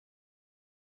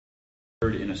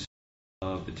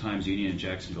Of the Times Union and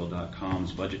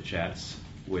Jacksonville.com's budget chats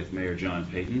with Mayor John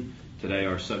Peyton. Today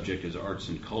our subject is arts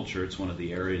and culture. It's one of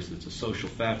the areas that's a social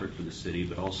fabric for the city,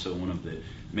 but also one of the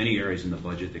many areas in the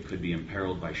budget that could be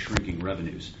imperiled by shrinking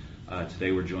revenues.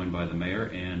 Today we're joined by the mayor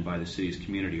and by the city's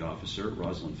community officer,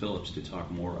 Rosalind Phillips, to talk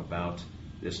more about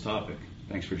this topic.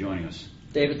 Thanks for joining us.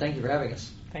 David, thank you for having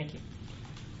us. Thank you.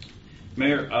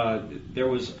 Mayor, there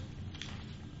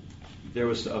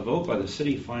was a vote by the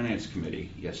City Finance Committee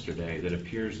yesterday that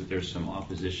appears that there's some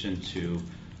opposition to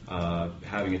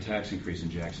having a tax increase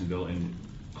in Jacksonville, and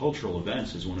cultural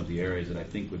events is one of the areas that I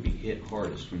think would be hit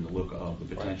hardest from the look of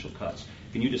the potential cuts.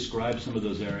 Can you describe some of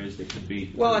those areas that could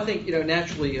be? Well, I think,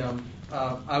 naturally,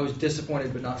 I was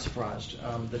disappointed but not surprised.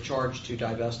 The charge to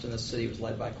divest in this city was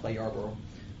led by Clay Yarborough,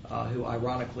 who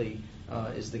ironically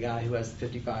is the guy who has the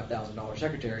 $55,000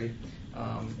 secretary,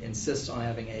 insists on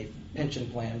having a pension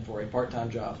plan for a part-time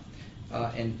job,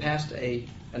 and passed an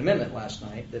amendment last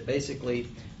night that basically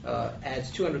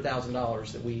adds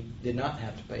 $200,000 that we did not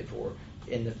have to pay for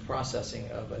in the processing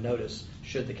of a notice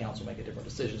should the council make a different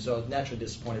decision. So I was naturally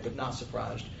disappointed but not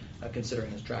surprised,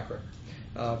 considering his track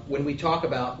record. When we talk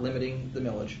about limiting the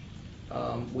millage,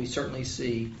 we certainly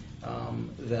see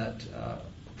that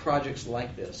projects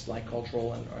like this, like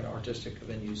cultural and artistic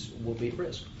venues, will be at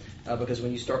risk. Because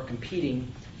when you start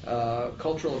competing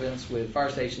cultural events with fire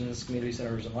stations, community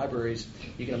centers, and libraries,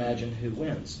 you can imagine who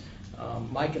wins.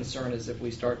 My concern is if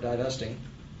we start divesting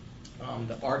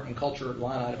the art and culture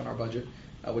line item in our budget,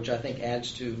 which I think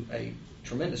adds to a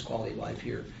tremendous quality of life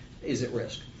here, is at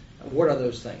risk. What are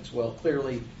those things? Well,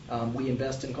 clearly, we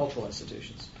invest in cultural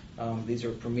institutions. These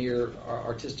are premier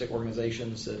artistic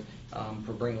organizations that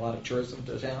bring a lot of tourism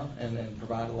to town and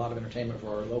provide a lot of entertainment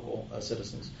for our local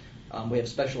citizens. We have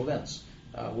special events.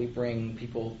 We bring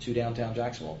people to downtown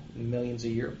Jacksonville, millions a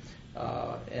year,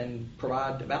 and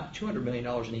provide about $200 million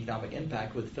in economic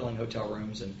impact with filling hotel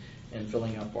rooms and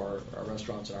filling up our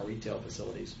restaurants and our retail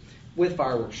facilities, with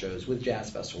fireworks shows, with jazz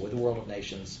festival, with the World of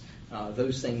Nations,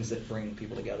 those things that bring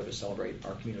people together to celebrate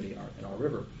our community and our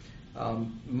river.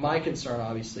 My concern,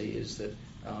 obviously, is that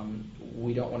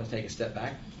we don't want to take a step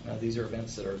back. These are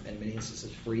events that are, in many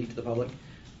instances, free to the public.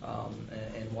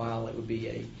 And while it would be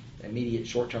a immediate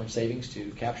short-term savings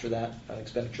to capture that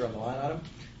expenditure on the line item,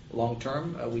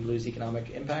 long-term, we'd lose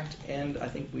economic impact, and I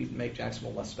think we'd make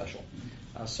Jacksonville less special.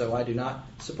 So I do not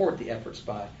support the efforts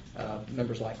by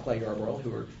members like Clay Yarborough,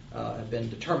 who have been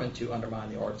determined to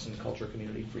undermine the arts and culture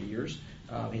community for years.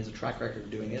 He has a track record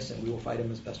of doing this, and we will fight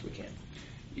him as best we can.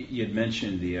 You had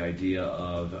mentioned the idea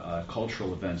of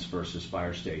cultural events versus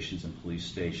fire stations and police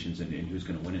stations and who's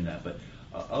going to win in that. But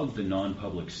of the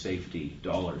non-public safety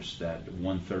dollars, that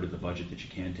 1/3 of the budget that you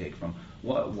can take from,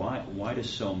 why does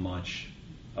so much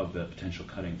of the potential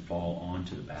cutting fall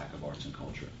onto the back of arts and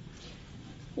culture?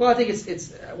 Well, I think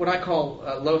it's what I call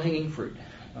low-hanging fruit.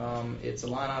 It's a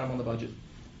line item on the budget.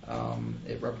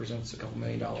 It represents a couple $1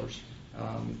 million.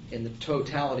 In the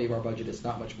totality of our budget, it's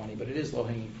not much money, but it is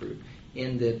low-hanging fruit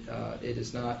in that it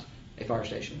is not a fire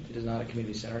station, it is not a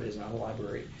community center, it is not a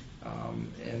library,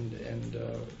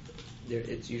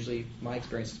 it's usually, my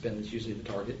experience has been, it's usually the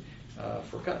target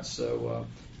for cuts. So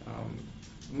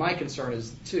my concern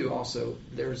is, too, also,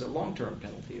 there's a long-term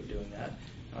penalty of doing that.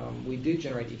 We do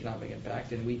generate economic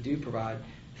impact, and we do provide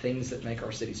things that make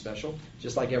our city special,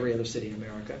 just like every other city in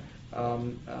America,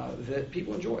 that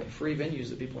people enjoy, free venues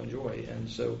that people enjoy. And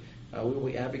so we will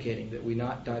be advocating that we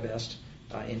not divest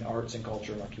in arts and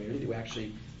culture in our community, that we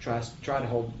actually try to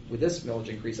hold, with this millage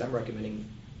increase, I'm recommending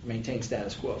maintain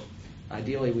status quo.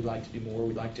 Ideally, we'd like to do more.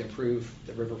 We'd like to improve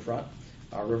the riverfront,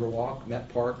 Riverwalk, Met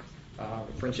Park,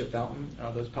 Friendship Fountain,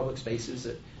 those public spaces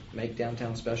that make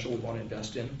downtown special. We want to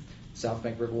invest in. South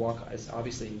Bank Riverwalk is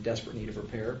obviously in desperate need of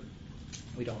repair.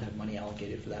 We don't have money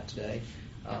allocated for that today.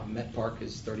 Met Park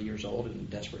is 30 years old and in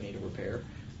desperate need of repair.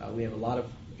 We have a lot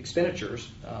of expenditures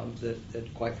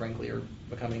that, quite frankly, are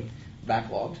becoming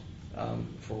backlogged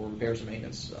for repairs and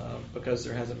maintenance because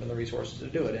there hasn't been the resources to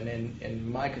do it. And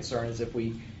my concern is if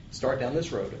we start down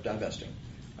this road of divesting,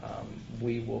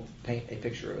 we will paint a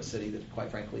picture of a city that, quite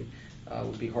frankly,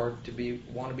 would be hard to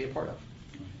want to be a part of.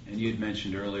 And you had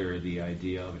mentioned earlier the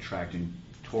idea of attracting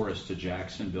tourists to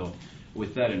Jacksonville.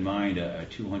 With that in mind, a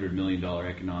 $200 million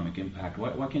economic impact,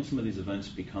 why can't some of these events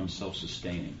become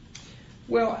self-sustaining?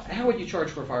 Well, how would you charge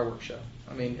for a fireworks show?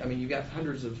 I mean, you've got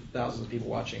hundreds of thousands of people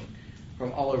watching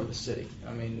from all over the city.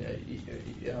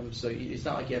 So it's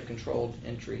not like you have controlled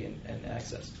entry and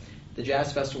access. The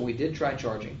Jazz Festival, we did try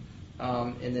charging,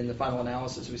 and then the final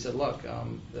analysis, we said, look,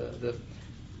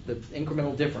 the the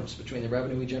incremental difference between the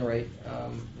revenue we generate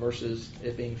versus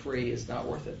it being free is not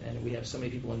worth it. And we have so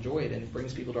many people enjoy it, and it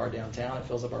brings people to our downtown. It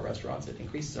fills up our restaurants. It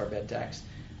increases our bed tax.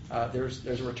 There's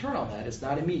a return on that. It's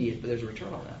not immediate, but there's a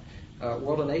return on that.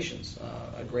 World of Nations,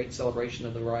 a great celebration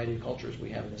of the variety of cultures we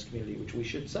have in this community, which we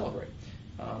should celebrate,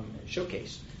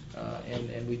 showcase,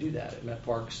 and we do that at Met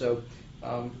Park. So,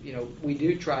 we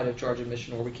do try to charge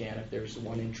admission where we can if there's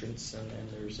one entrance and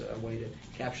there's a way to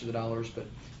capture the dollars. But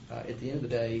at the end of the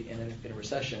day, and in a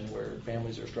recession where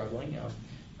families are struggling,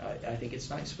 I think it's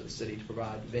nice for the city to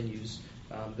provide venues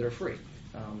that are free.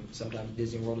 Sometimes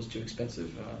Disney World is too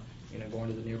expensive. Going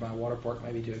to the nearby water park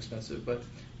might be too expensive, but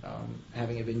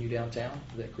having a venue downtown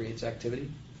that creates activity,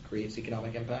 creates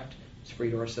economic impact, is free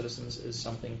to our citizens is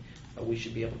something we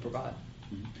should be able to provide.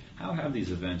 How have these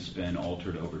events been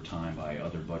altered over time by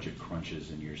other budget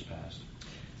crunches in years past?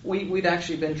 We've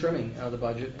actually been trimming the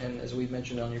budget, and as we've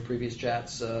mentioned on your previous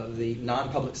chats, the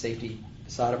non-public safety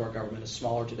side of our government is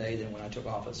smaller today than when I took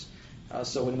office.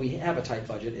 So when we have a tight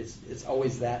budget, it's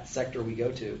always that sector we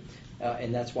go to,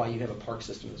 and that's why you have a park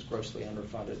system that's grossly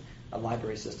underfunded, a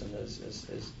library system that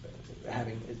is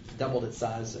having doubled its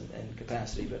size and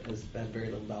capacity, but has had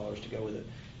very little dollars to go with it.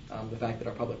 The fact that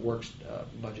our public works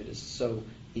budget is so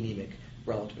anemic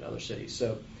relative to other cities.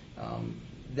 So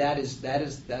that's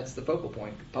the focal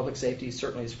point. Public safety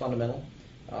certainly is fundamental,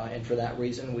 and for that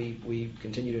reason we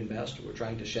continue to invest. We're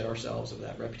trying to shed ourselves of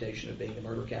that reputation of being the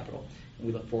murder capital, and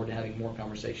we look forward to having more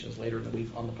conversations later in the week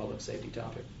on the public safety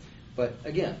topic. But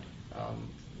again,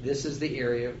 this is the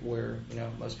area where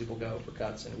most people go for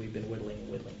cuts, and we've been whittling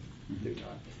through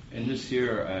time. And this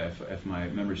year, if my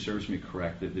memory serves me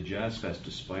correct, the Jazz Fest,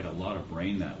 despite a lot of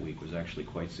rain that week, was actually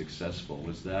quite successful.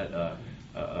 Was that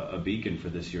a beacon for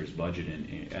this year's budget?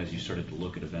 And as you started to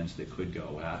look at events that could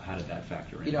go, how did that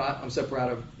factor in? I'm so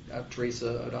proud of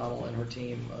Teresa O'Donnell and her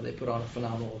team. They put on a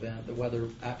phenomenal event. The weather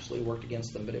absolutely worked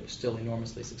against them, but it was still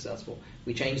enormously successful.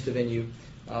 We changed the venue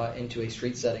into a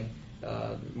street setting,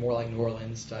 more like New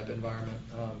Orleans type environment.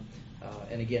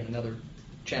 And again, another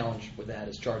challenge with that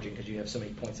is charging, because you have so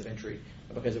many points of entry,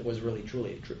 because it was really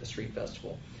truly a street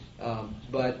festival.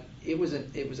 But it was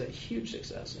a huge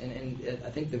success, and I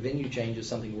think the venue change is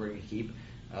something we're going to keep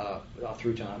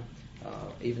through time.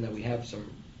 Even though we have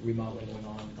some remodeling going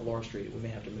on Laura Street, we may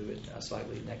have to move it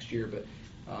slightly next year. But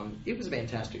it was a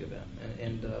fantastic event,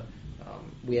 and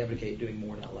we advocate doing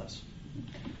more, not less.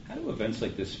 How do events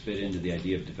like this fit into the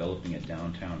idea of developing a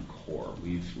downtown core?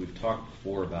 We've talked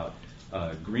before about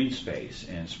green space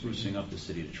and sprucing up the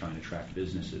city to try and attract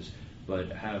businesses, but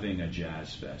having a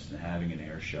jazz fest and having an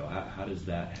air show, how does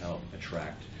that help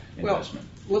attract investment?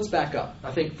 Well, let's back up.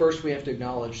 I think first we have to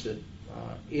acknowledge that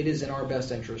it is in our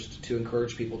best interest to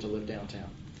encourage people to live downtown.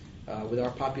 With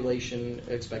our population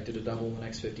expected to double in the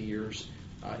next 50 years,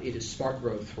 it is smart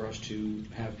growth for us to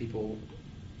have people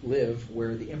live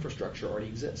where the infrastructure already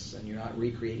exists, and you're not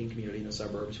recreating community in the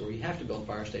suburbs where you have to build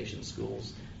fire stations,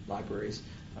 schools, libraries,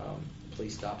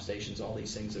 police stop stations, all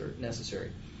these things that are necessary.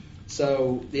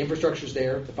 So the infrastructure's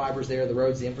there, the fiber's there, the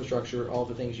roads, the infrastructure, all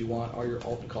the things you want, all your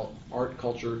art,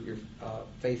 culture, your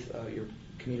faith, your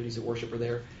communities of worship are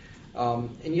there.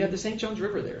 And you have the St. John's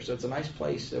River there, so it's a nice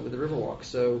place with the Riverwalk.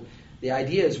 So the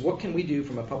idea is, what can we do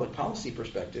from a public policy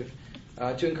perspective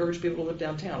to encourage people to live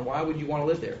downtown? Why would you want to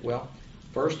live there? Well,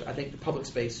 first, I think the public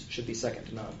space should be second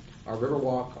to none. Our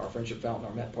Riverwalk, our Friendship Fountain,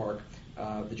 our Met Park,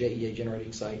 the JEA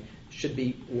generating site should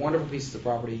be wonderful pieces of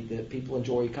property that people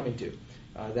enjoy coming to.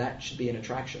 That should be an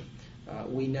attraction.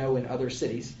 We know in other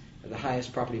cities the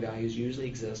highest property values usually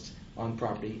exist on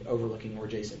property overlooking or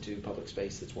adjacent to public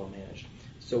space that's well managed.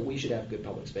 So we should have good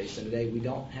public space. And today we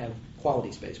don't have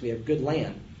quality space. We have good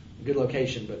land, good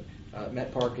location, but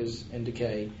Met Park is in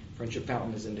decay, Friendship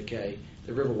Fountain is in decay,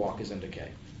 the Riverwalk is in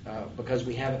decay. Because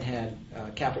we haven't had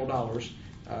capital dollars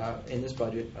in this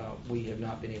budget, we have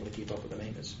not been able to keep up with the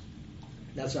maintenance.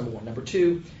 That's number one. Number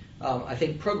two, I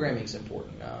think programming is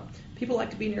important. People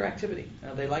like to be near activity.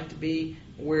 They like to be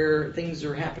where things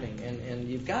are happening. And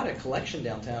you've got a collection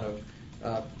downtown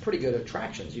of pretty good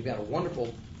attractions. You've got a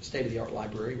wonderful state-of-the-art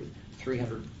library with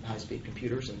 300 high-speed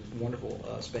computers and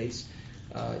wonderful space.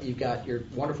 You've got your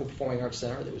wonderful Performing Arts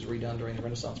Center that was redone during the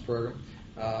Renaissance program.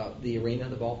 The arena,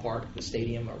 the ballpark, the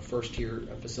stadium are first-tier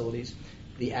facilities.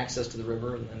 The access to the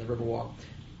river and the Riverwalk.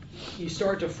 You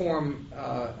start to form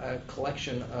a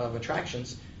collection of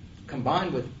attractions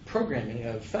combined with programming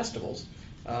of festivals.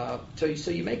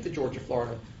 So you make the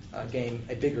Georgia-Florida game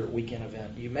a bigger weekend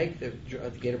event. You make the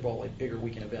Gator Bowl a bigger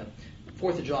weekend event.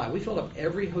 4th of July. We filled up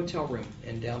every hotel room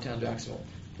in downtown Jacksonville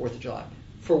 4th of July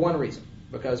for one reason.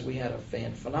 because we had a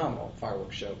phenomenal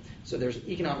fireworks show. So there's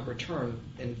economic return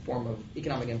in form of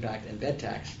economic impact and bed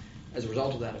tax as a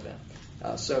result of that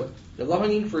event. So the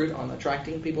low-hanging fruit on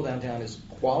attracting people downtown is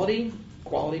quality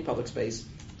public space,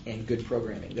 and good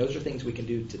programming. Those are things we can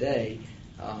do today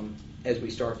as we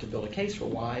start to build a case for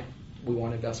why we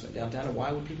want investment downtown and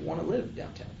why would people want to live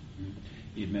downtown.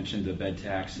 You'd mentioned the bed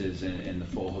taxes and the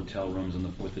full hotel rooms on the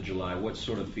 4th of July. What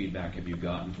sort of feedback have you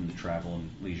gotten from the travel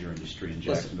and leisure industry in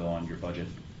Jacksonville on your budget?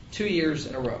 2 years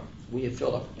in a row, we have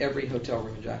filled up every hotel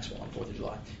room in Jacksonville on 4th of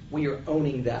July. We are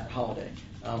owning that holiday.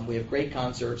 We have great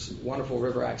concerts, wonderful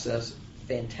river access,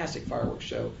 fantastic fireworks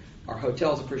show. Our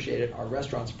hotels appreciate it. Our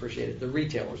restaurants appreciate it. The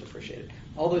retailers appreciate it.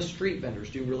 All those street vendors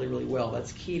do really, really well.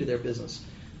 That's key to their business.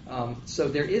 So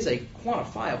there is a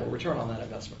quantifiable return on that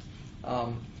investment.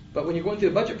 But when you're going through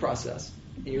a budget process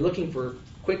and you're looking for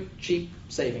quick, cheap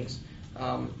savings,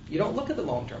 you don't look at the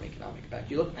long-term economic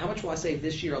impact. You look, how much will I save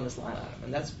this year on this line item?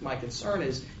 And that's my concern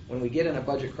is when we get in a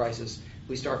budget crisis,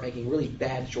 we start making really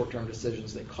bad short-term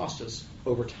decisions that cost us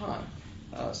over time.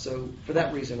 So for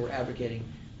that reason, we're advocating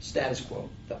status quo.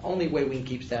 The only way we can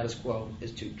keep status quo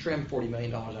is to trim $40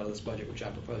 million out of this budget, which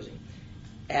I'm proposing.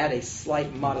 Add a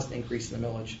slight, modest increase in the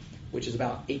millage, which is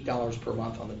about $8 per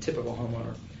month on the typical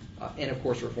homeowner, and of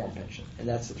course reform pension. And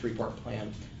that's the three-part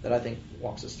plan that I think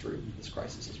walks us through this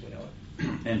crisis as we know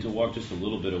it. And to walk just a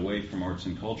little bit away from arts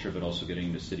and culture, but also getting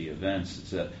into city events,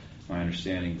 it's my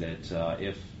understanding that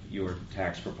if your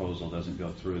tax proposal doesn't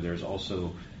go through, there's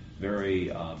also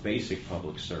very basic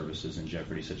public services in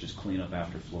jeopardy, such as cleanup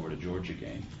after Florida-Georgia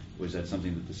game. Was that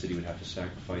something that the city would have to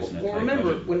sacrifice in a Well, tight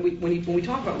remember, budget? when we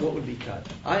talk about what would be cut,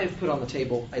 I have put on the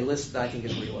table a list that I think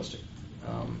is realistic.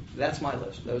 That's my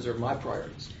list. Those are my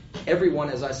priorities. Everyone,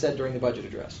 as I said during the budget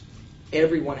address,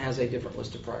 everyone has a different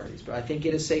list of priorities. But I think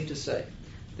it is safe to say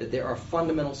that there are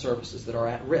fundamental services that are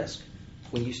at risk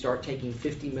when you start taking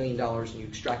 $50 million and you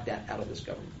extract that out of this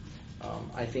government.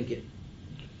 I think it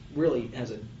really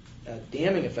has a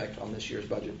damning effect on this year's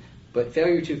budget. But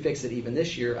failure to fix it even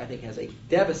this year, I think, has a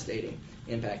devastating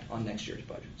impact on next year's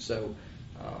budget. So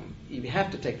you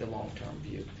have to take the long-term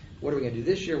view. What are we going to do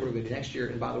this year? What are we going to do next year?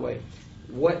 And by the way,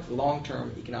 what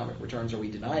long-term economic returns are we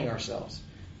denying ourselves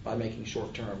by making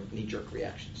short-term knee-jerk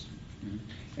reactions?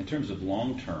 Mm-hmm. In terms of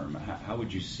long-term, how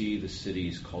would you see the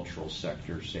city's cultural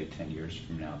sector, say, 10 years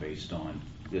from now, based on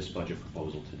this budget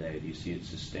proposal today? Do you see it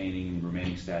sustaining,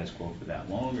 remaining status quo for that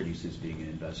long, or do you see this being an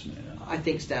investment in it? I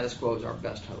think status quo is our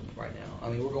best hope right now. I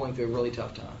mean, we're going through a really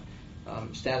tough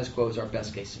time. Status quo is our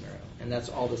best case scenario, and that's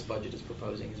all this budget is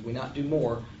proposing. Is we not do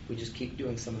more, we just keep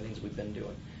doing some of the things we've been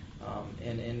doing.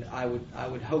 And I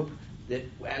would hope that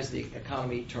as the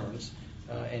economy turns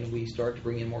and we start to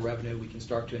bring in more revenue, we can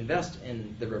start to invest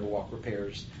in the Riverwalk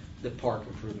repairs, the park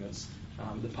improvements,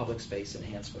 the public space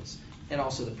enhancements, and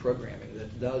also the programming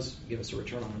that does give us a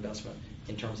return on investment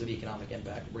in terms of economic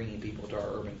impact, bringing people to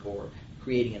our urban core,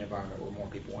 creating an environment where more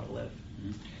people want to live.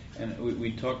 Mm-hmm. And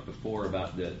we talked before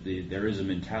about there is a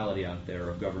mentality out there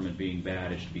of government being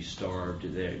bad, it should be starved,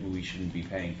 that we shouldn't be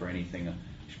paying for anything,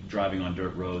 driving on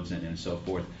dirt roads and so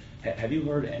forth. Have you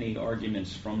heard any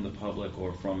arguments from the public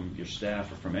or from your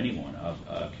staff or from anyone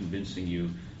of convincing you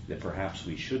that perhaps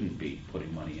we shouldn't be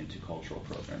putting money into cultural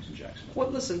programs in Jacksonville?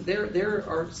 Well, listen, there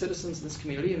are citizens in this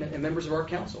community and members of our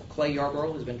council. Clay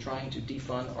Yarborough has been trying to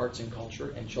defund arts and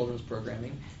culture and children's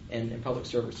programming and public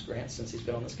service grants since he's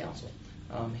been on this council.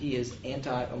 He is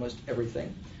anti almost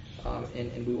everything,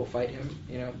 and we will fight him,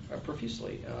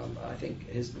 profusely. I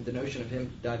think the notion of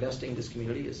him divesting this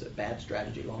community is a bad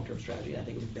strategy, long-term strategy, and I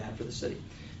think it would be bad for the city.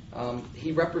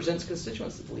 He represents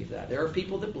constituents that believe that. There are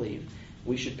people that believe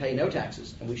we should pay no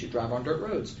taxes and we should drive on dirt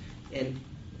roads, and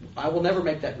I will never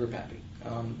make that group happy.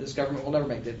 This government will never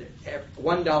make that.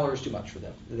 $1 is too much for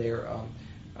them. They're,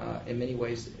 in many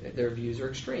ways, their views are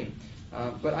extreme.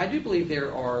 But I do believe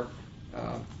there are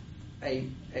a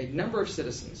number of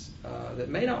citizens that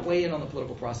may not weigh in on the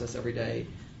political process every day,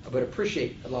 but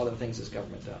appreciate a lot of the things this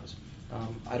government does.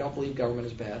 I don't believe government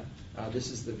is bad. This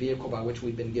is the vehicle by which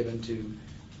we've been given to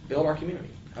build our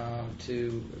community,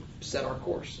 to set our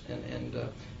course,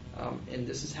 and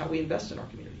this is how we invest in our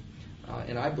community.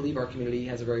 And I believe our community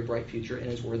has a very bright future and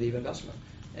is worthy of investment.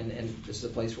 And this is a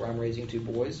place where I'm raising two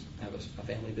boys, have a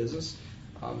family business,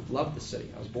 love the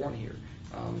city. I was born here.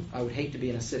 I would hate to be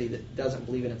in a city that doesn't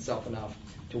believe in itself enough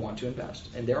to want to invest.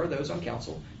 And there are those on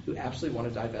council who absolutely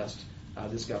want to divest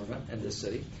this government and this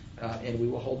city, and we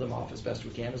will hold them off as best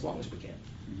we can, as long as we can.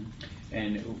 Mm-hmm.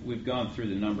 And we've gone through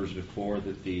the numbers before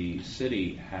that the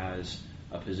city has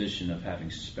a position of having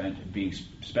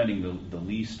spending the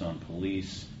least on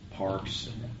police, parks,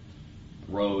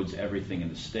 roads, everything in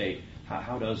the state.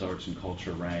 How does arts and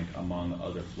culture rank among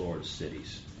other Florida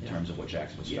cities in terms of what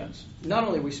Jacksonville spends? Not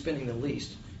only are we spending the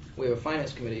least, we have a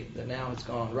finance committee that now has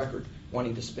gone on record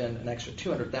wanting to spend an extra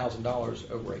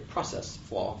 $200,000 over a process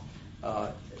flaw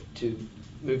to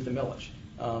move the millage.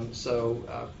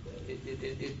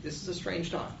 This is a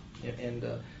strange time, and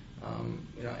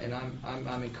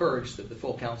I'm encouraged that the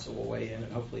full council will weigh in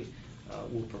and hopefully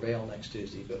will prevail next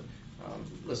Tuesday. But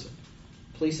listen,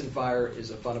 police and fire is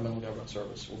a fundamental government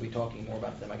service. We'll be talking more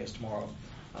about them, I guess, tomorrow.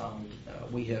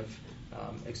 We have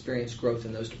experienced growth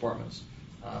in those departments,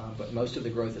 but most of the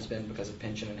growth has been because of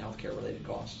pension and health care related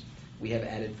costs. We have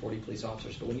added 40 police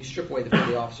officers, but when you strip away the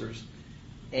 40 officers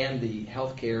and the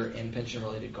health care and pension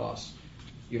related costs,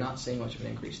 you're not seeing much of an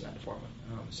increase in that department.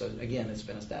 So again, it's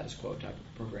been a status quo type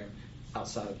of program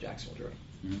outside of Jacksonville Jury.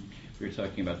 Mm-hmm. We were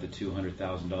talking about the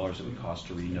 $200,000 it would cost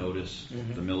to renotice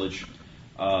the millage.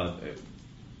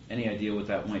 Any idea what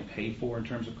that might pay for in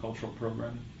terms of cultural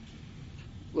programming?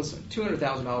 Listen,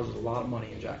 $200,000 is a lot of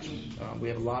money in Jacksonville. We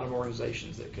have a lot of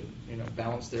organizations that could,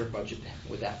 balance their budget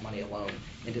with that money alone.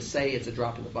 And to say it's a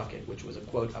drop in the bucket, which was a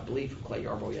quote, I believe, from Clay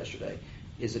Yarborough yesterday,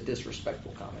 is a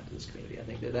disrespectful comment to this community. I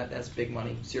think that's big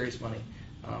money, serious money,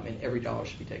 and every dollar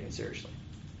should be taken seriously.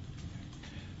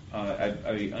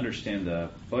 I understand the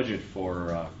budget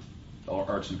for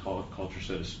arts and culture,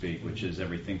 so to speak, which is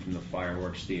everything from the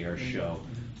fireworks, the air show.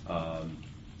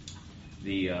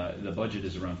 The budget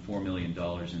is around $4 million,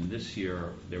 and this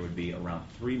year there would be around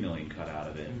 $3 million cut out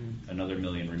of it, another $1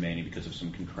 million remaining because of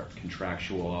some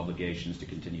contractual obligations to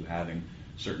continue having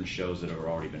certain shows that have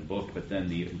already been booked. But then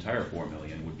the entire $4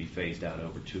 million would be phased out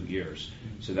over 2 years.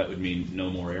 So that would mean no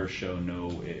more air show.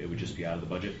 It would just be out of the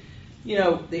budget.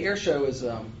 The air show is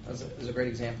a great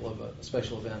example of a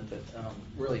special event that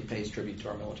really pays tribute to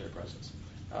our military presence.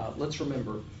 Let's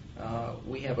remember,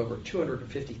 we have over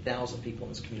 250,000 people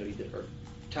in this community that are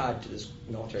tied to this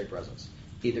military presence.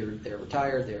 Either they're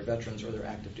retired, they're veterans, or they're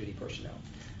active duty personnel.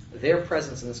 Their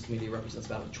presence in this community represents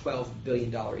about a $12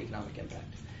 billion economic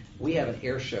impact. We have an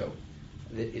air show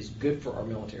that is good for our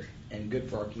military and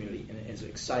good for our community, and it's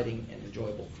exciting and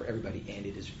enjoyable for everybody, and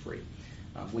it is free.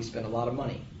 We spend a lot of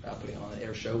money putting on an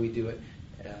air show. We do it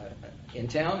in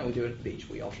town and we do it at the beach.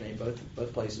 We alternate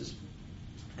both places,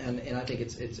 and I think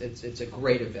it's a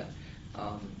great event.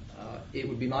 It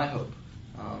would be my hope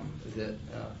that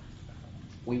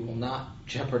we will not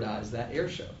jeopardize that air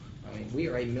show. I mean, we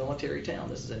are a military town.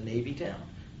 This is a Navy town.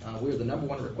 We are the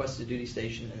 #1 requested duty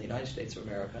station in the United States of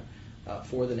America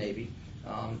for the Navy.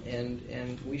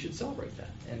 And we should celebrate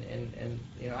that. And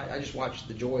I just watch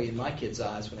the joy in my kids'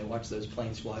 eyes when they watch those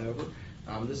planes fly over.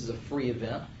 This is a free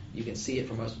event. You can see it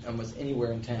from almost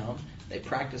anywhere in town. They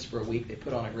practice for a week. They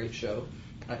put on a great show.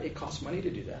 It costs money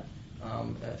to do that.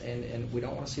 And we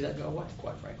don't want to see that go away,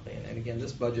 quite frankly. And again,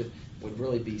 this budget would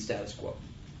really be status quo.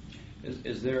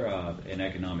 Is there an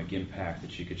economic impact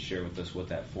that you could share with us what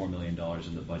that $4 million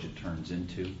in the budget turns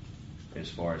into? As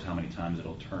far as how many times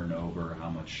it'll turn over, how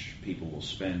much people will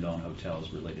spend on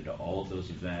hotels related to all of those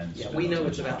events? Yeah, we know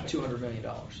it's about $200 million.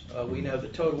 We know the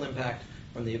total impact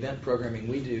from the event programming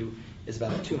we do is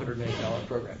about a $200 million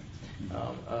program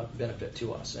benefit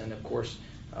to us. And of course,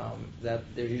 that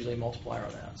there's usually a multiplier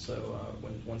on that. So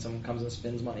when someone comes and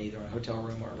spends money, either in a hotel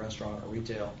room or a restaurant or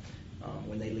retail,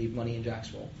 when they leave money in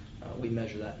Jacksonville, we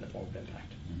measure that in the form of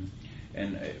impact.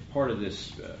 And part of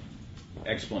this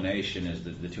explanation is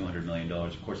the $200 million.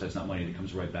 Of course, that's not money that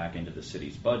comes right back into the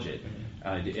city's budget.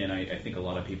 And I think a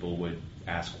lot of people would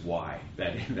ask why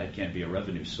that can't be a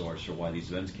revenue source, or why these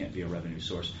events can't be a revenue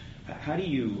source. How do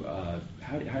you,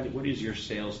 what is your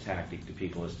sales tactic to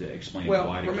people as to explain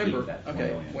why to keep that $4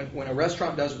 million? When a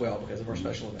restaurant does well because of our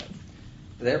special event,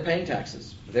 they're paying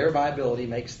taxes. Their viability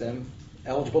makes them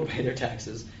eligible to pay their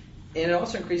taxes, and it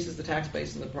also increases the tax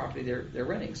base on the property they're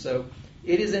renting. So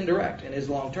it is indirect and is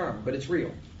long term, but it's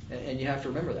real, and you have to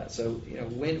remember that. So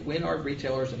when our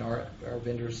retailers and our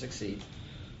vendors succeed,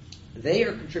 they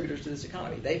are contributors to this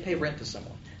economy. They pay rent to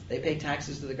someone. They pay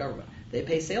taxes to the government. They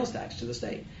pay sales tax to the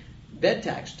state, bed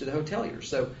tax to the hoteliers.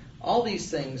 So all these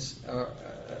things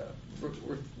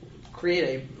create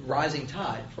a rising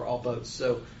tide for all boats.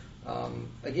 So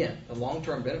again, the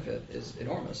long-term benefit is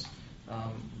enormous.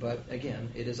 But again,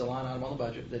 it is a line item on the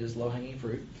budget that is low-hanging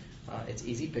fruit. It's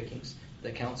easy pickings.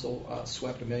 The council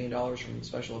swept $1 million from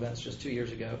special events just 2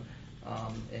 years ago.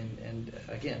 And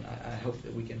again, I hope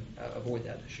that we can avoid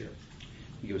that this year.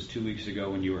 I think it was 2 weeks ago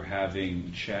when you were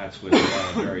having chats with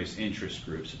various interest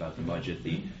groups about the budget.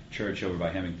 The church over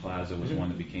by Hemming Plaza was one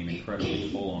that became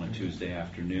incredibly full on a Tuesday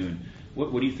afternoon.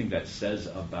 What do you think that says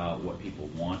about what people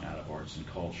want out of arts and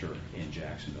culture in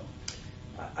Jacksonville?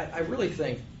 I really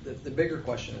think that the bigger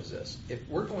question is this. If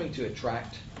we're going to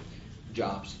attract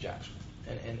jobs to Jacksonville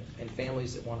and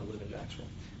families that want to live in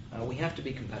Jacksonville, we have to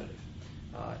be competitive.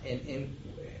 And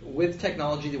with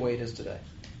technology the way it is today,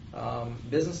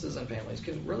 businesses and families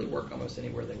can really work almost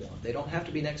anywhere they want. They don't have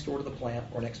to be next door to the plant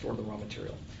or next door to the raw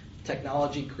material.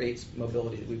 Technology creates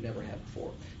mobility that we've never had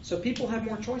before. So people have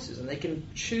more choices, and they can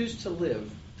choose to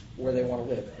live where they want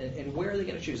to live. And where are they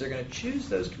going to choose? They're going to choose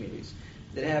those communities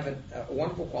that have a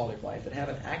wonderful quality of life, that have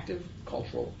an active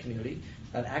cultural community,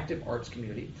 an active arts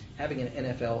community. Having an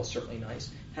NFL is certainly nice.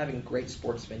 Having great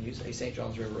sports venues, a St.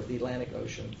 Johns River, the Atlantic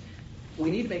Ocean. We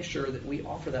need to make sure that we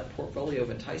offer that portfolio of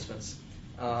enticements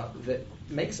that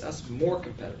makes us more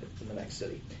competitive than the next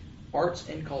city. Arts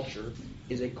and culture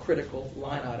is a critical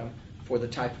line item for the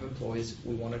type of employees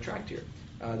we want to attract here.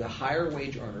 The higher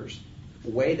wage earners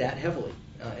weigh that heavily,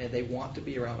 and they want to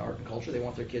be around art and culture. They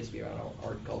want their kids to be around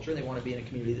art and culture. They want to be in a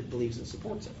community that believes and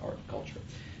supports art and culture.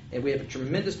 And we have a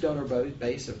tremendous donor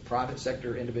base of private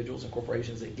sector individuals and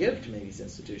corporations that give to many of these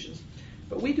institutions.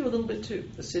 But we do a little bit too.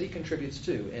 The city contributes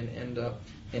too.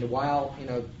 And while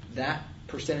that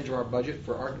percentage of our budget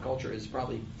for art and culture is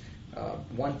probably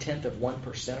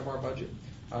 0.1% of our budget,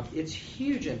 it's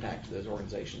huge impact to those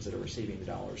organizations that are receiving the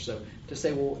dollars. So to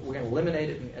say, well, we're going to eliminate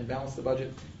it and balance the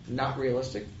budget, not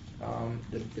realistic.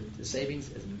 The savings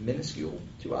is minuscule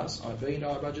to us on a $1 billion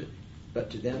budget, but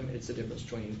to them it's the difference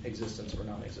between existence or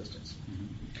non-existence. Mm-hmm.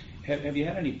 Have you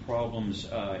had any problems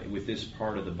with this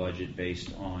part of the budget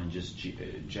based on just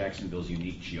Jacksonville's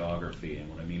unique geography? And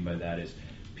what I mean by that is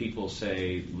people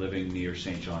say living near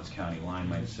St. Johns County line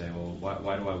might say, well,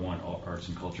 why do I want arts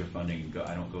and culture funding?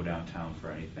 I don't go downtown for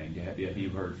anything. Have you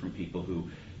heard from people who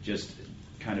just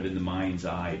kind of in the mind's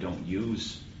eye don't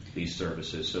use these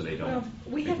services so they don't? Well,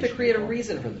 we have to create a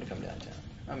reason for them to come downtown.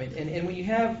 I mean, and when you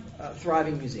have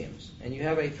thriving museums and you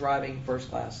have a thriving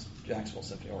first-class Jacksonville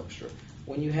Symphony Orchestra,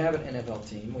 when you have an NFL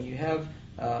team, when you have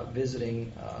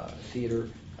visiting theater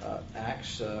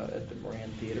acts at the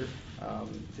Moran Theater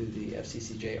through the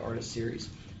FCCJ Artist Series,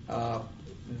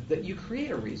 that you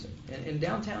create a reason. And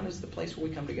downtown is the place where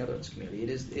we come together in this community. It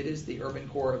is the urban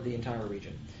core of the entire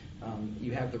region.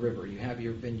 You have the river, you have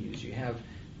your venues, you have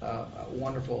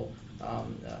wonderful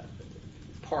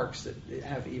parks that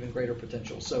have even greater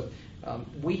potential. So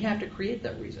we have to create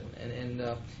that reason. And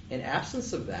in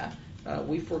absence of that,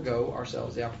 we forego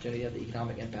ourselves the opportunity of the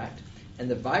economic impact and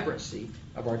the vibrancy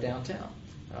of our downtown.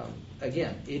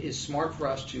 Again, it is smart for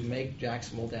us to make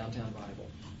Jacksonville downtown viable.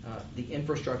 The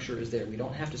infrastructure is there. We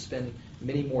don't have to spend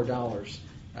many more dollars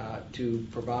to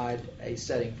provide a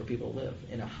setting for people to live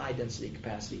in a high-density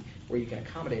capacity where you can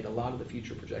accommodate a lot of the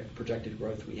future projected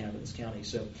growth we have in this county.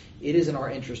 So it is in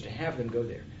our interest to have them go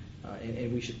there.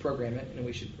 And we should program it, and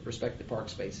we should respect the park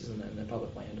spaces and the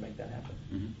public land to make that happen.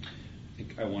 Mm-hmm. I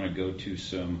think I want to go to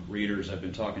some readers. I've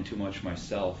been talking too much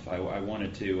myself. I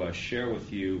wanted to share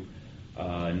with you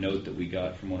a note that we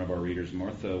got from one of our readers,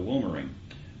 Martha Wilmering.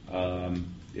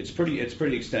 It's pretty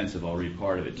extensive. I'll read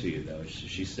part of it to you, though.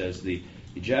 She says, the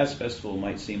Jazz Festival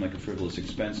might seem like a frivolous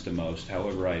expense to most.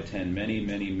 However, I attend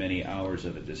many hours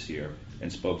of it this year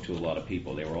and spoke to a lot of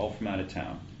people. They were all from out of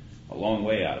town, a long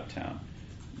way out of town.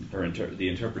 The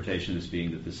interpretation of this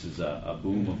being that this is a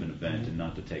boom of an event and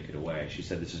not to take it away. She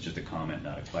said this is just a comment,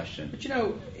 not a question. But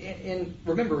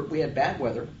remember, we had bad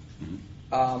weather,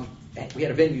 we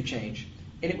had a venue change,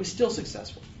 and it was still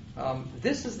successful.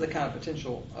 This is the kind of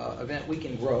potential event we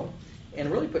can grow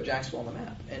and really put Jacksonville on the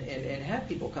map and have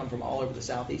people come from all over the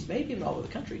Southeast, maybe even all over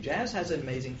the country. Jazz has an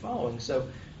amazing following, so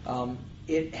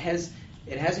it has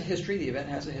a history. The event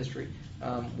has a history.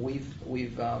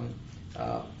 We've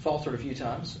faltered a few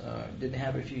times, didn't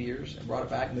have it a few years, and brought it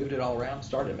back, moved it all around.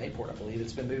 Started at Mayport, I believe.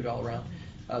 It's been moved all around.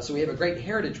 So we have a great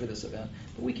heritage with this event,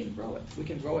 but we can grow it. We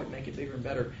can grow it and make it bigger and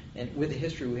better. And with the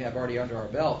history we have already under our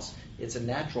belts, it's a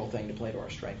natural thing to play to our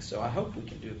strengths. So I hope we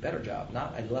can do a better job,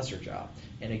 not a lesser job.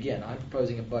 And again, I'm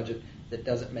proposing a budget that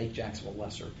doesn't make Jacksonville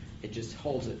lesser. It just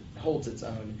holds its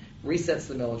own, resets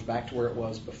the millage back to where it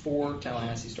was before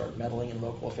Tallahassee started meddling in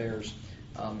local affairs,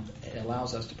 and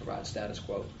allows us to provide status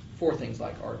quo for things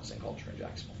like arts and culture in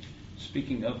Jacksonville.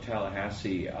 Speaking of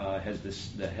Tallahassee, has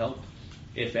the help,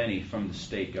 if any, from the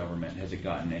state government, has it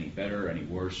gotten any better, any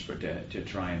worse to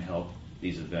try and help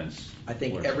these events? I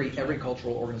think every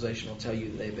cultural organization will tell you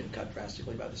that they've been cut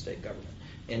drastically by the state government.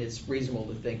 And it's reasonable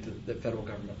to think that the federal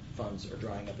government funds are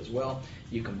drying up as well.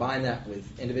 You combine that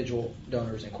with individual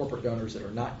donors and corporate donors that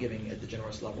are not giving at the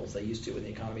generous levels they used to when the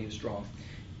economy was strong.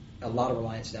 A lot of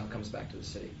reliance now comes back to the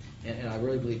city. And I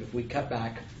really believe if we cut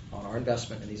back on our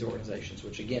investment in these organizations,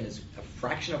 which again is a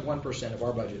fraction of 1% of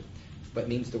our budget, but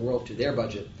means the world to their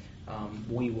budget,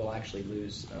 we will actually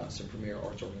lose some premier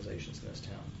arts organizations in this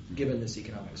town, given this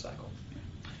economic cycle.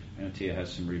 I know Tia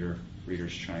has some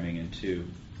readers chiming in too.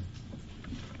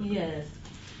 Yes.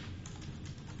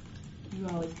 You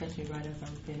always catch me right as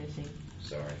I'm finishing.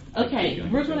 Sorry. Okay,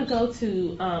 we're going to go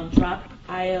to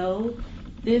Drop.io.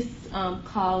 This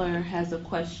caller has a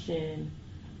question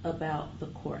about the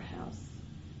courthouse.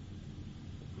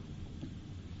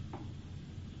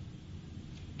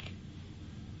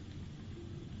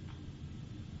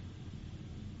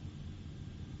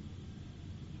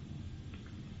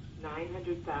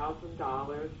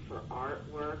 $900,000 for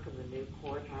artwork in the new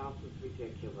courthouse is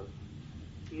ridiculous.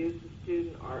 Use the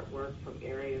student artwork from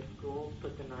area schools,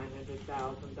 put the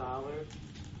 $900,000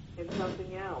 in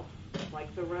something else,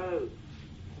 like the roads.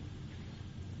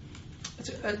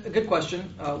 That's a good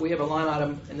question. We have a line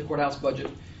item in the courthouse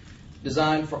budget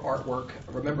designed for artwork.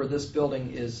 Remember, this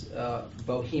building is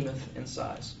behemoth in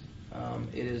size.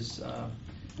 It is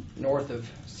north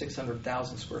of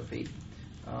 600,000 square feet.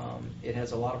 It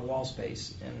has a lot of wall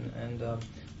space, and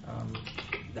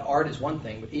the art is one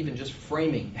thing, but even just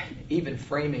framing,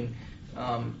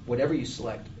 whatever you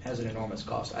select has an enormous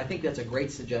cost. I think that's a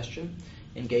great suggestion,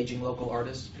 engaging local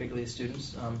artists, particularly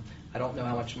students. I don't know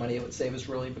how much money it would save us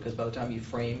really, because by the time you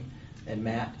frame and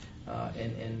mat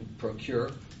and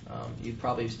procure, you'd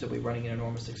probably still be running an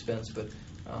enormous expense. But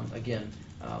again,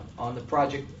 on the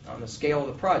project, on the scale of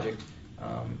the project,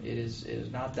 it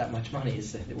is not that much money.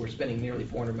 We're spending nearly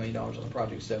 $400 million on the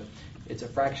project, so it's a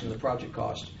fraction of the project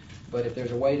cost. But if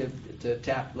there's a way to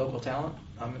tap local talent,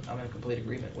 I'm in complete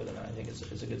agreement with it. I think it's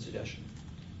a good suggestion.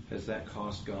 Has that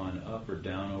cost gone up or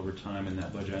down over time in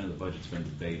that budget? I know the budget's been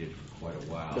debated for quite a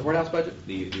while. The courthouse budget?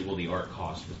 The art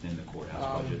cost within the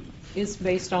courthouse budget? It's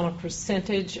based on a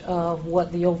percentage of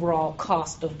what the overall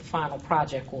cost of the final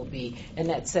project will be, and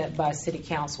that's set by City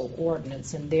Council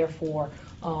ordinance, and therefore,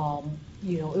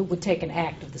 it would take an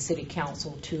act of the City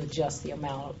Council to adjust the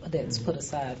amount that's put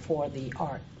aside for the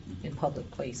art in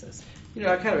public places.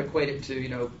 I kind of equate it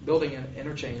to, building an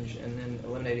interchange and then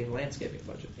eliminating the landscaping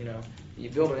budget. You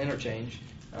build an interchange,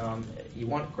 you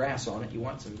want grass on it, you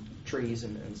want some trees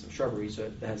and some shrubbery so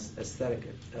it has aesthetic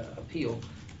appeal.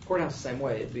 Courthouse the same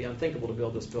way. It'd be unthinkable to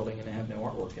build this building and have no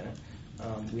artwork in it.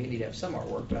 We need to have some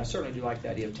artwork, but I certainly do like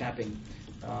the idea of tapping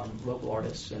local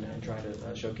artists and trying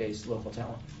to showcase local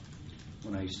talent.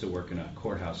 When I used to work in a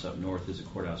courthouse up north as a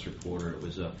courthouse reporter, it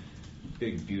was a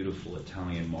big, beautiful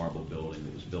Italian marble building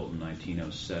that was built in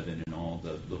 1907, and all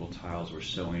the little tiles were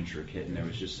so intricate, and there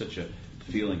was just such a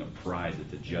feeling of pride that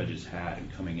the judges had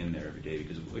in coming in there every day,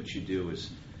 because what you do is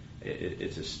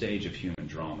it's a stage of human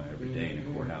drama every day in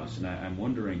a courthouse. And I'm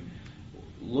wondering,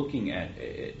 looking at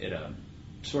a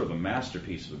sort of a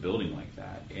masterpiece of a building like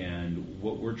that, and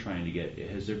what we're trying to get,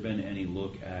 has there been any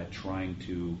look at trying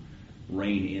to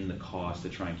rein in the cost to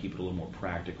try and keep it a little more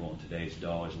practical in today's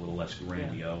dollars, a little less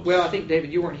grandiose? Yeah. Well, I think,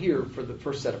 David, you weren't here for the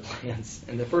first set of plans,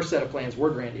 and the first set of plans were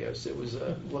grandiose. It was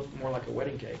looked more like a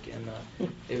wedding cake,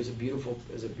 and it was a beautiful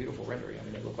rendering. I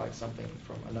mean, it looked like something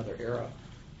from another era,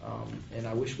 and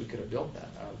I wish we could have built that.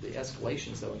 The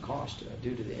escalations, though, in cost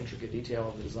due to the intricate detail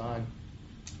of the design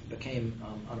became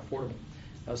unaffordable.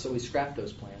 So we scrapped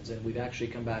those plans, and we've actually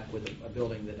come back with a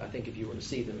building that I think, if you were to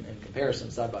see them in comparison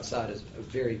side by side, is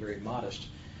very, very modest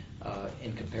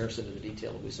in comparison to the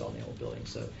detail that we saw in the old building.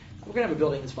 So we're going to have a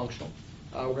building that's functional.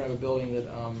 We're going to have a building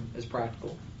that is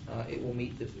practical. It will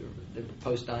meet the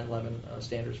post 9/11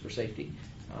 standards for safety,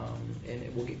 and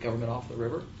it will get government off the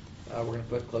river. We're going to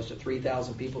put close to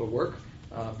 3,000 people to work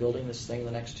building this thing in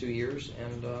the next 2 years,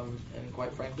 and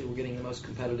quite frankly, we're getting the most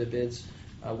competitive bids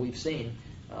we've seen.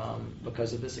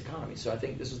 Because of this economy. So I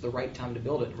think this is the right time to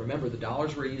build it. Remember, the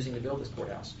dollars we're using to build this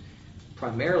courthouse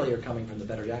primarily are coming from the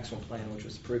Better Jacksonville plan, which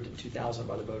was approved in 2000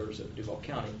 by the voters of Duval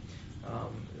County.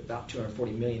 About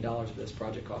 $240 million of this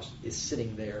project cost is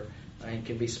sitting there and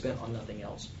can be spent on nothing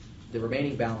else. The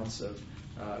remaining balance of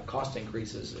cost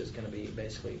increases is going to be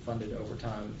basically funded over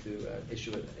time through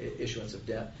issuance of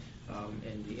debt.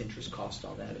 And the interest cost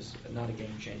on that is not a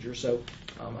game changer. So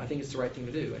I think it's the right thing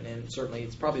to do. And certainly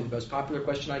it's probably the most popular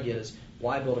question I get is,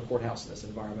 why build a courthouse in this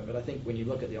environment? But I think when you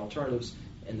look at the alternatives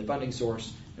and the funding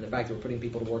source and the fact that we're putting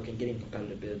people to work and getting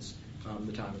competitive bids,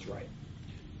 the time is right.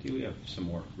 Do we have some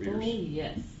more readers? Oh,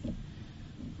 yes.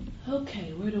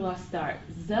 Okay, where do I start?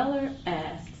 Zeller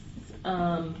asks,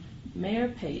 Mayor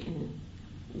Peyton,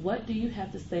 what do you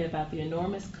have to say about the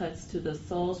enormous cuts to the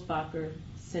Sulzbacher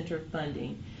Center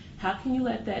funding? How can you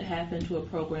let that happen to a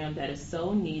program that is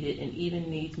so needed and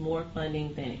even needs more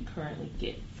funding than it currently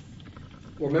gets?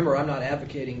 Well, remember, I'm not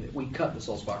advocating that we cut the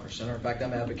Sulzbacher Center. In fact,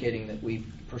 I'm advocating that we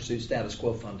pursue status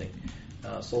quo funding.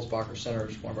 Sulzbacher Center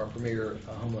is one of our premier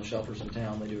homeless shelters in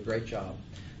town. They do a great job.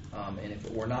 And if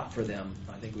it were not for them,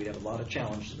 I think we'd have a lot of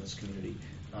challenges in this community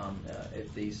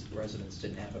if these residents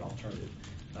didn't have an alternative.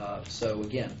 So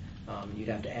again, you'd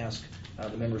have to ask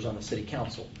the members on the city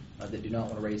council that do not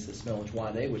want to raise this millage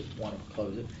why they would want to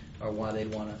close it or why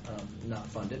they'd want to not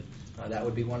fund it. That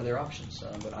would be one of their options.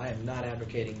 But I am not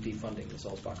advocating defunding the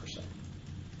Sulzbacher Center.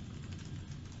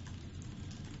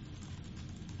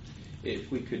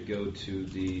 If we could go to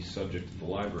the subject of the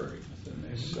library within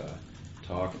this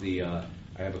talk,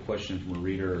 I have a question from a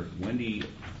reader, Wendy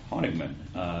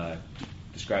Honigman,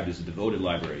 described as a devoted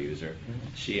library user.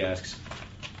 She asks,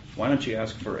 why don't you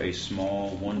ask for a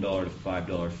small $1 to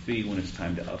 $5 fee when it's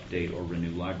time to update or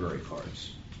renew library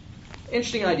cards?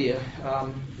 Interesting idea.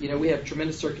 We have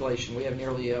tremendous circulation. We have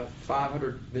nearly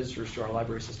 500 visitors to our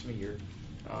library system a year,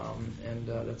 and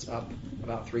that's up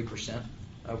about 3%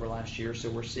 over last year. So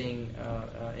we're seeing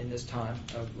in this time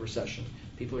of recession,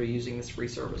 people are using this free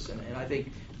service, and I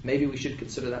think maybe we should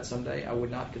consider that someday. I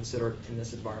would not consider it in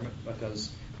this environment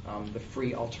because the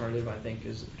free alternative, I think,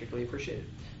 is particularly appreciated.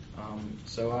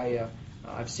 So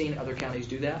I've seen other counties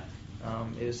do that.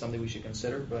 It is something we should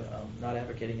consider, but not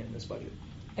advocating it in this budget.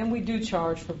 And we do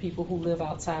charge for people who live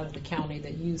outside of the county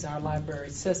that use our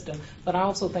library system. But I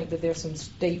also think that there's some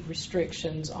state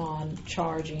restrictions on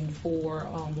charging for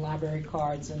library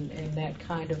cards and that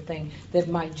kind of thing that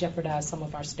might jeopardize some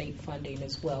of our state funding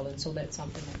as well. And so that's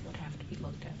something that would have to be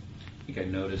looked at. I think I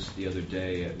noticed the other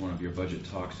day at one of your budget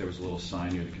talks there was a little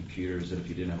sign near the computers that if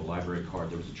you didn't have a library card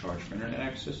there was a charge for internet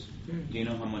access. Do you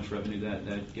know how much revenue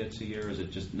that gets a year? Is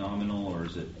it just nominal or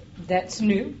is it? That's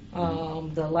new.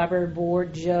 The library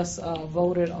board just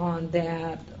voted on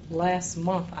that last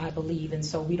month, I believe, and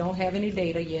so we don't have any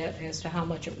data yet as to how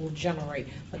much it will generate,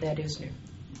 but that is new.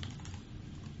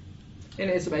 And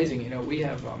it's amazing, we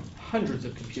have hundreds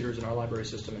of computers in our library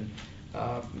system,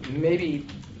 and maybe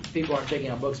people aren't taking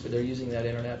out books, but they're using that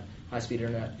internet, high-speed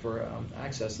internet for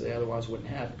access that they otherwise wouldn't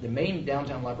have. The main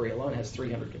downtown library alone has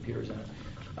 300 computers in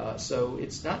it. So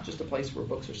it's not just a place where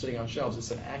books are sitting on shelves.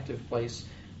 It's an active place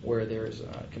where there's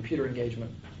computer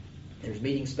engagement, there's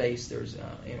meeting space, there's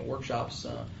workshops,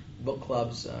 book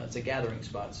clubs. It's a gathering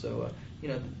spot. So,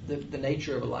 the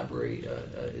nature of a library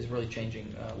is really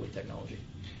changing with technology.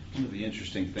 One of the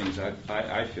interesting things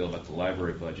I feel about the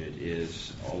library budget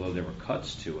is, although there were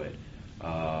cuts to it,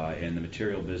 and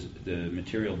the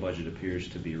material budget appears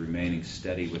to be remaining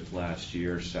steady with last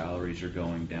year, salaries are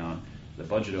going down. The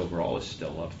budget overall is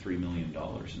still up $3 million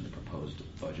in the proposed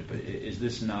budget. But is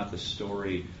this not the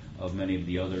story of many of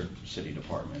the other city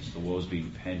departments, the woes being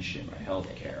pension,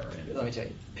 health care? Let me tell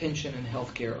you, pension and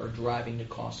health care are driving the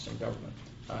costs in government.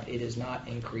 It is not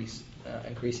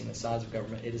increasing the size of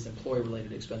government. It is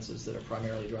employee-related expenses that are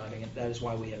primarily driving it. That is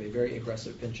why we have a very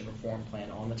aggressive pension reform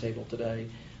plan on the table today,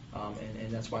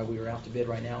 and that's why we are out to bid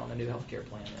right now on a new health care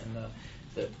plan.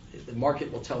 And the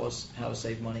market will tell us how to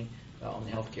save money on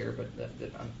the health care, but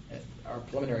our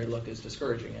preliminary look is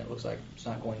discouraging. It looks like it's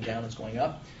not going down, it's going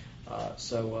up.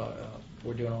 So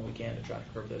we're doing all we can to try to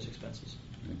curb those expenses.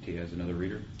 T has another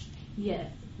reader?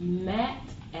 Yes. Matt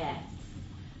asks,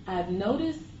 I've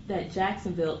noticed that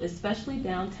Jacksonville, especially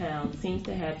downtown, seems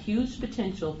to have huge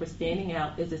potential for standing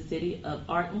out as a city of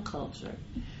art and culture.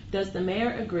 Does the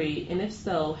mayor agree? And if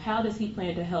so, how does he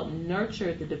plan to help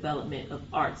nurture the development of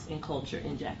arts and culture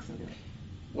in Jacksonville?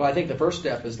 Well, I think the first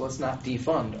step is let's not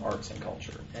defund arts and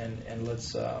culture, and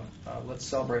let's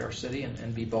celebrate our city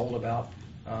and be bold about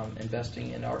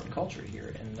investing in art and culture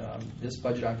here. And this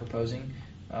budget I'm proposing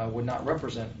would not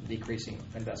represent decreasing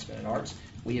investment in arts.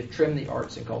 We have trimmed the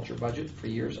arts and culture budget for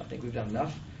years. I think we've done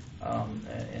enough,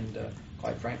 and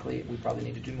quite frankly, we probably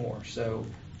need to do more. So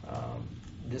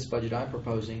this budget I'm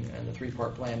proposing and the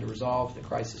three-part plan to resolve the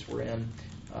crisis we're in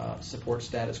support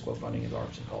status quo funding of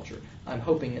arts and culture. I'm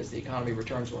hoping as the economy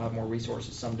returns, we'll have more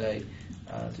resources someday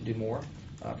to do more,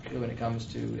 particularly when it comes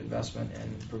to investment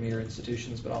in premier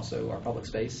institutions, but also our public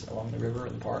space along the river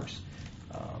and the parks.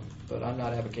 But I'm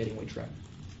not advocating we trim.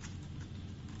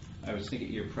 I was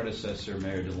thinking your predecessor,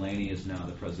 Mayor Delaney, is now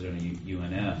the president of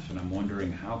UNF, and I'm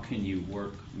wondering how can you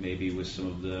work maybe with some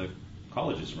of the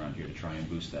colleges around here to try and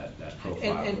boost that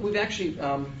profile? And we've actually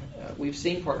we've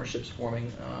seen partnerships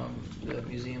forming. The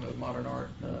Museum of Modern Art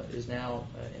is now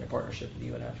in a partnership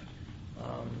with UNF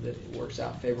that works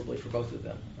out favorably for both of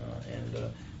them,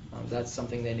 and that's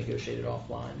something they negotiated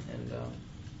offline, and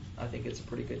I think it's a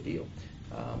pretty good deal.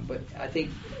 But I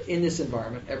think in this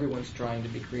environment, everyone's trying to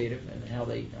be creative in how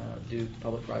they do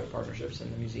public-private partnerships,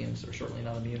 and the museums are certainly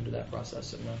not immune to that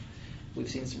process, and we've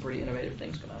seen some pretty innovative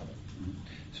things come out of it.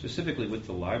 Specifically with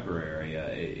the library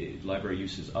area, library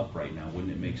use is up right now.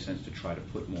 Wouldn't it make sense to try to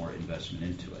put more investment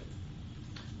into it?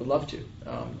 Would love to.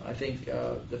 I think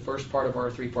the first part of our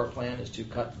three-part plan is to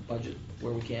cut budget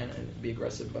where we can and be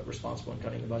aggressive but responsible in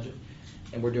cutting the budget.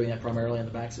 And we're doing that primarily on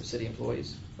the backs of city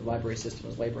employees. The library system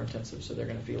is labor intensive, so they're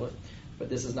going to feel it. But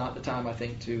this is not the time, I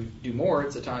think, to do more.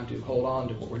 It's a time to hold on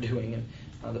to what we're doing.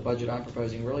 And the budget I'm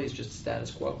proposing really is just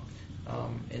status quo.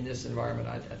 In this environment,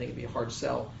 I think it'd be a hard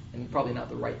sell and probably not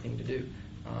the right thing to do.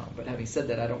 But having said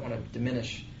that, I don't want to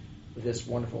diminish this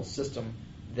wonderful system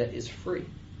that is free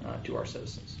to our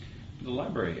citizens. The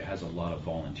library has a lot of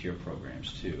volunteer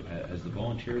programs too. Has the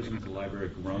volunteerism at the library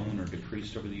grown or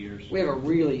decreased over the years? We have a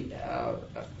really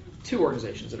two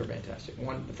organizations that are fantastic.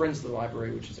 One, the Friends of the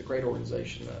Library, which is a great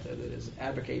organization that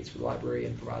advocates for the library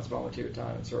and provides volunteer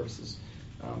time and services.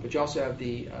 But you also have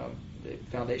the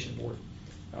Foundation Board,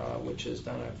 which has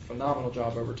done a phenomenal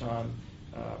job over time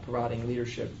providing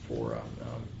leadership for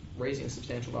raising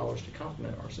substantial dollars to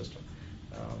complement our system.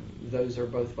 Those are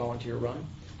both volunteer run.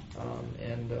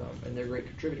 And they're great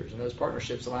contributors. And those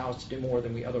partnerships allow us to do more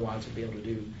than we otherwise would be able to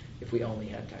do if we only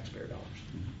had taxpayer dollars.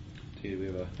 Do we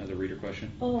have another reader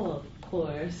question? Oh, of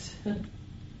course.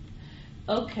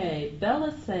 Okay,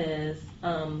 Bella says,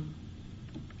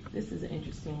 this is an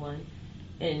interesting one,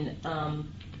 and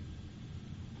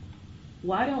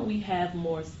why don't we have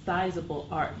more sizable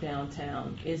art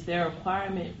downtown? Is there a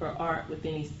requirement for art with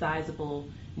any sizable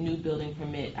new building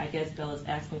permit? I guess Bella's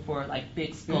asking for like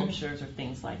big sculptures or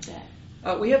things like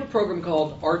that. We have a program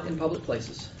called Art in Public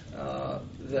Places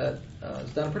that has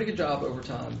done a pretty good job over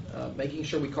time making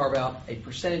sure we carve out a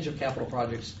percentage of capital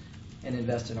projects and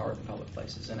invest in art in public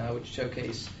places. And I would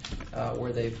showcase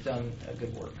where they've done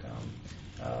good work.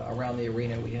 Around the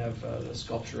arena we have the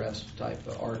sculpturesque type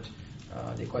of art.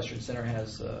 The Equestrian Center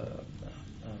has a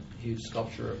huge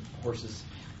sculpture of horses.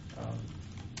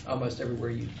 Almost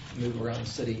everywhere you move around the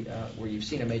city where you've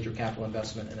seen a major capital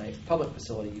investment in a public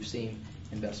facility, you've seen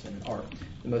investment in art.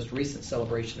 The most recent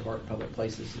celebration of art in public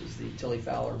places is the Tilly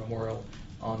Fowler Memorial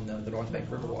on the North Bank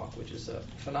Riverwalk, which is a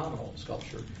phenomenal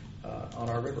sculpture on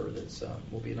our river that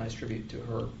will be a nice tribute to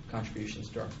her contributions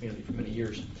to our community for many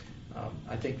years.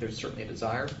 I think there's certainly a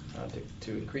desire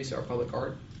to increase our public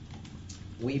art.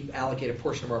 We allocate a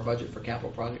portion of our budget for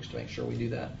capital projects to make sure we do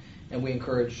that. And we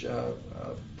encourage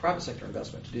private sector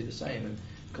investment to do the same. And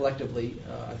collectively,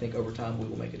 I think over time we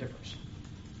will make a difference.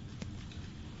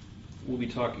 We'll be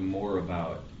talking more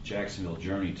about Jacksonville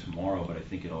Journey tomorrow, but I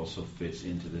think it also fits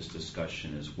into this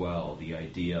discussion as well. The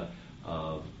idea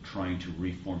of trying to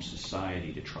reform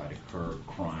society to try to curb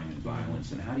crime and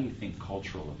violence. And how do you think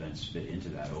cultural events fit into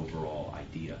that overall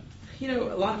idea? You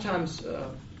know, a lot of times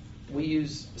we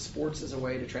use sports as a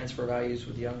way to transfer values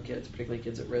with young kids, particularly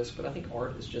kids at risk, but I think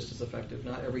art is just as effective.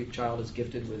 Not every child is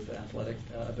gifted with athletic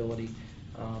ability,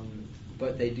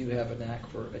 but they do have a knack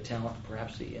for a talent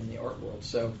perhaps in the art world.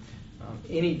 So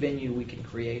any venue we can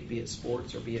create, be it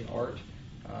sports or be it art,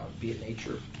 be it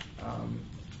nature,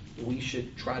 we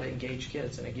should try to engage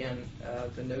kids. And again,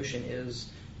 the notion is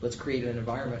let's create an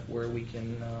environment where we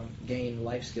can gain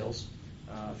life skills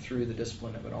through the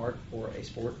discipline of an art or a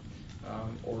sport.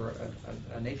 Or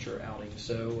a nature outing.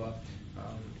 So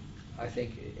I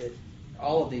think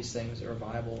all of these things are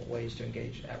viable ways to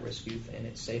engage at-risk youth, and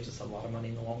it saves us a lot of money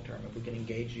in the long term. If we can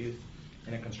engage youth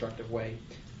in a constructive way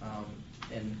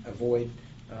and avoid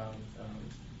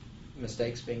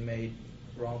mistakes being made,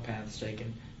 wrong paths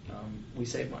taken, we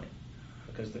save money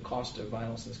because the cost of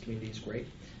violence in this community is great.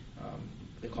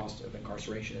 The cost of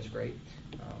incarceration is great.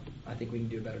 I think we can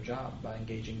do a better job by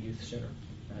engaging youth sooner.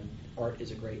 And art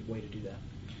is a great way to do that.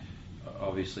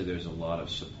 Obviously, there's a lot of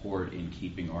support in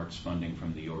keeping arts funding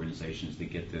from the organizations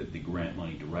that get the grant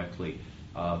money directly,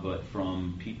 but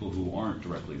from people who aren't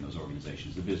directly in those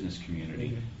organizations, the business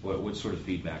community. Mm-hmm. What sort of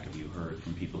feedback have you heard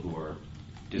from people who are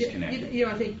disconnected?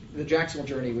 I think the Jacksonville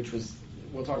Journey, which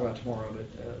we'll talk about tomorrow, but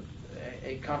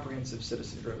a comprehensive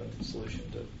citizen-driven solution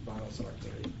to violence in our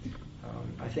community.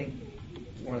 I think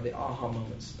one of the aha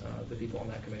moments the people on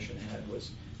that commission had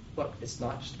was, look, it's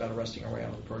not just about arresting our way out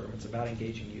of the program. It's about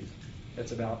engaging youth.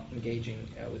 It's about engaging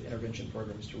with intervention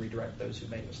programs to redirect those who've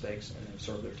made mistakes and have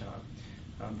served their time.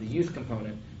 The youth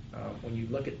component, when you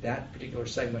look at that particular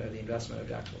segment of the investment of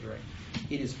Jacksonville Journey,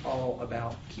 it is all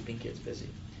about keeping kids busy,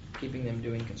 keeping them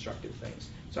doing constructive things.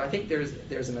 So I think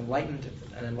there's an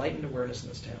enlightened awareness in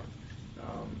this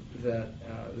town that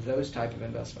those type of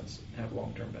investments have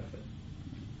long-term benefit.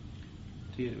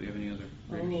 Tia, do we have any other?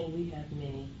 I mean, we have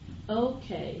many.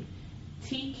 Okay.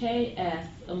 TK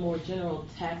asks a more general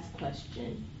tax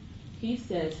question. He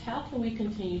says, how can we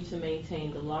continue to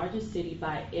maintain the largest city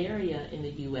by area in the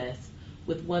U.S.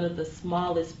 with one of the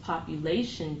smallest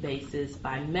population bases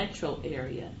by metro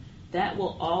area. That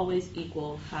will always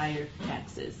equal higher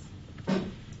taxes.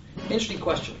 Interesting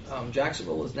question.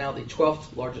 Jacksonville is now the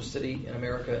 12th largest city in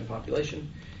America in population.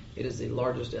 It is the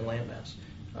largest in landmass.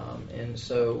 And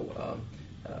so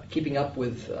keeping up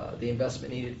with the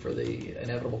investment needed for the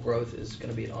inevitable growth is going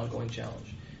to be an ongoing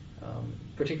challenge,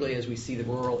 particularly as we see the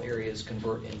rural areas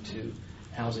convert into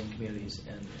housing communities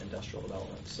and industrial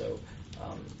development. So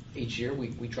each year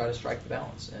we try to strike the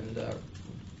balance. And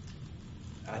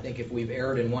I think if we've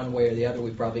erred in one way or the other,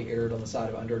 we've probably erred on the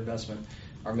side of underinvestment.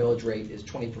 Our millage rate is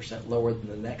 20% lower than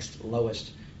the next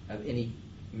lowest of any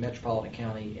metropolitan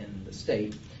county in the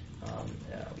state.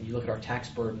 When you look at our tax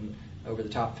burden over the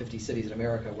top 50 cities in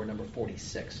America, we're number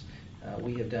 46.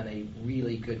 We have done a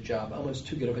really good job, almost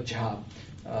too good of a job,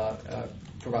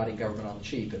 providing government on the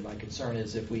cheap. And my concern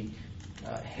is if we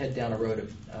head down a road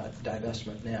of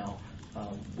divestment now,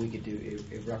 we could do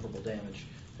irreparable damage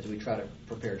as we try to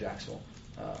prepare Jacksonville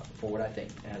for what I think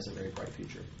has a very bright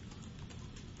future.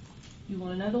 You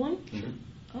want another one?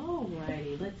 Mm-hmm. All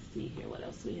righty, let's see here what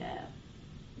else we have.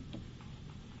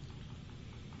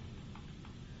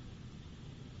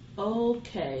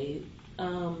 Okay,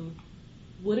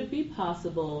 would it be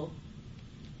possible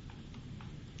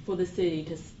for the city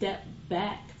to step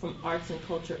back from arts and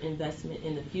culture investment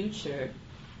in the future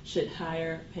should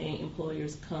higher paying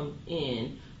employers come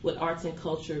in? Would arts and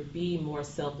culture be more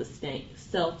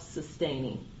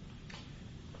self-sustaining?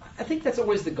 I think that's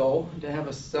always the goal, to have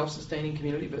a self-sustaining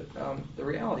community, but the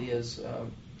reality is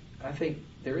I think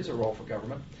there is a role for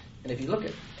government. And if you look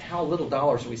at how little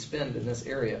dollars we spend in this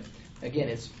area, again,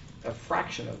 it's a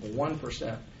fraction of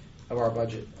 1% of our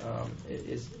budget. It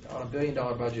is on $1 billion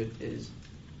budget is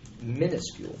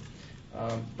minuscule,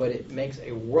 but it makes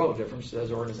a world of difference to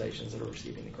those organizations that are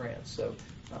receiving the grants. So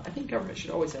I think government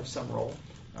should always have some role,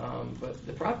 but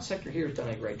the private sector here has done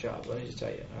a great job. Let me just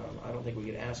tell you, I don't think we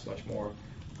could ask much more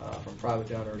from private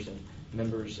donors and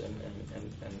members and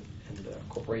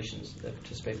corporations that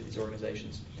participate in these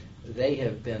organizations. They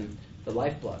have been the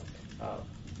lifeblood.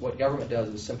 What government does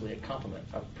is simply a complement.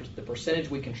 The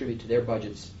percentage we contribute to their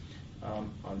budgets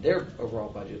on their overall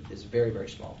budget is very, very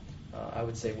small. I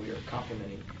would say we are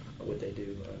complementing what they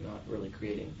do, not really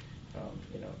creating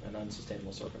an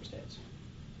unsustainable circumstance.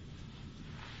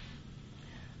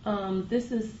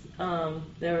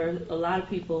 There are a lot of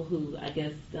people who, I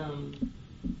guess,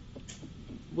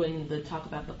 when they talk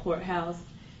about the courthouse,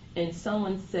 and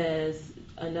someone says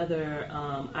another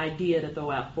idea to throw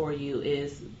out for you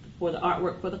is for the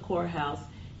artwork for the courthouse,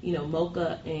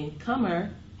 Mocha and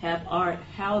Comer have art.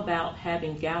 How about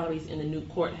having galleries in the new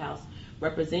courthouse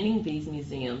representing these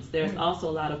museums? There's also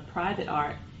a lot of private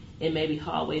art, and maybe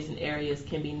hallways and areas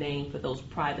can be named for those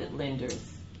private lenders.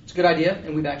 It's a good idea,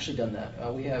 and we've actually done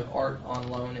that. We have art on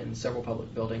loan in several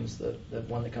public buildings. The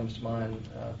one that comes to mind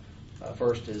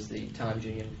first is the Times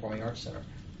Union Performing Arts Center.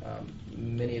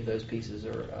 Many of those pieces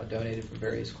are donated from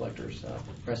various collectors.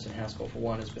 Preston Haskell, for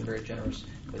one, has been very generous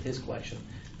with his collection.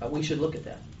 We should look at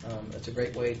that. It's a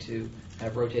great way to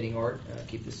have rotating art,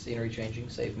 keep the scenery changing,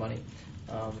 save money,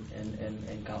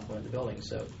 and complement the building.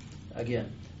 So,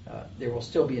 again, there will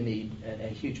still be a need, a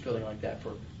huge building like that,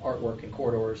 for artwork and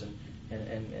corridors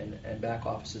and back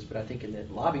offices. But I think in the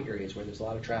lobby areas where there's a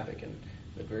lot of traffic and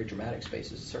the very dramatic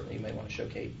spaces, certainly you may want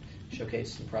to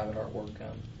showcase some private artwork,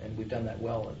 and we've done that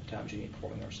well at the Times Union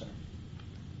Performing Arts Center.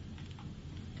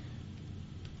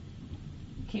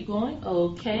 Keep going?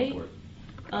 Okay.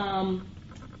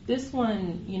 This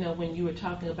one, when you were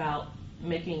talking about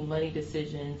making money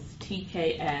decisions,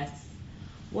 TK asks,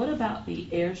 what about the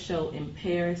air show in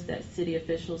Paris that city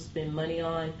officials spend money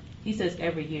on? He says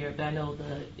every year, but I know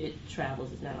it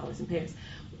travels, it's not always in Paris.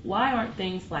 Why aren't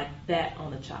things like that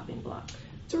on the chopping block?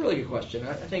 It's a really good question.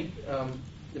 I think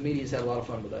the media's had a lot of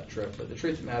fun with that trip, but the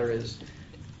truth of the matter is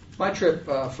my trip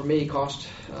for me cost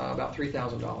about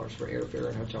 $3,000 for airfare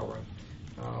and hotel room.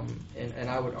 And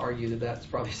I would argue that that's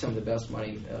probably some of the best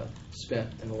money spent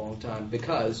in a long time,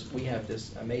 because we have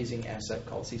this amazing asset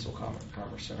called Cecil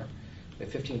Commerce Center. We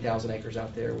have 15,000 acres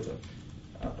out there with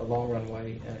a long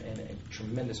runway and a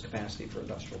tremendous capacity for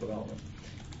industrial development.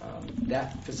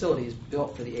 That facility is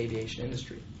built for the aviation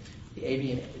industry. The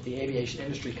aviation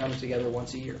industry comes together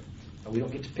once a year. We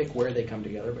don't get to pick where they come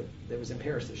together, but it was in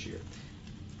Paris this year.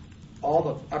 All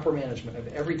the upper management of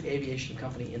every aviation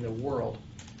company in the world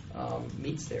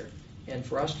meets there. And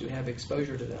for us to have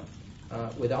exposure to them,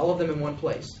 with all of them in one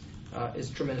place, is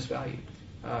tremendous value.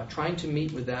 Trying to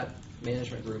meet with that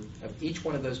management group of each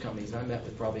one of those companies, and I met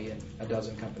with probably a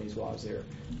dozen companies while I was there.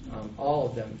 All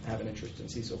of them have an interest in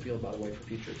Cecil Field, by the way, for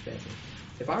future expansion.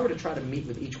 if I were to try to meet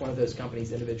with each one of those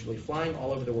companies individually, flying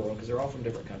all over the world, because they're all from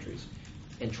different countries,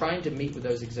 and trying to meet with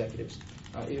those executives,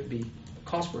 it would be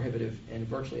cost prohibitive and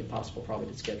virtually impossible probably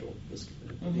to schedule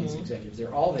these executives.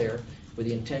 They're all there with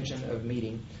the intention of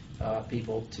meeting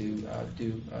people to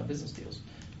do business deals.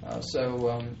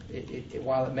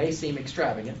 While it may seem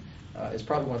extravagant, it's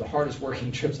probably one of the hardest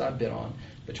working trips I've been on.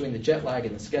 Between the jet lag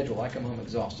and the schedule, I come home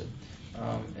exhausted.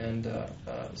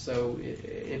 So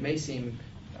it may seem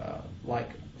like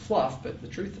fluff, but the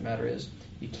truth of the matter is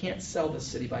you can't sell the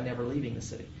city by never leaving the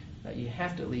city. You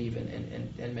have to leave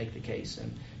and make the case.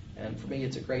 And for me,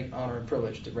 it's a great honor and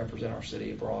privilege to represent our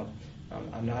city abroad.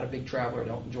 I'm not a big traveler. I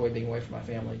don't enjoy being away from my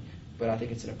family, but I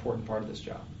think it's an important part of this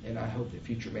job. And I hope that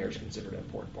future mayors consider it an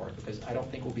important part, because I don't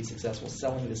think we'll be successful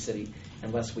selling the city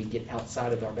unless we get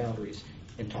outside of our boundaries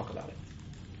and talk about it.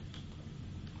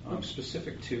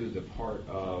 Specific to the part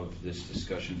of this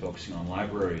discussion focusing on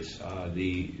libraries,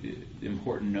 the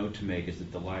important note to make is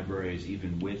that the libraries,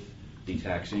 even with the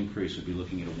tax increase, would be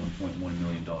looking at a $1.1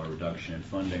 million reduction in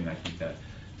funding. I think that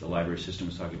the library system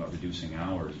was talking about reducing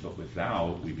hours, but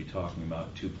without, we'd be talking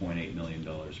about $2.8 million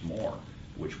more,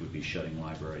 which would be shutting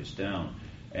libraries down.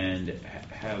 And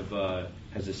has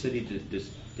the city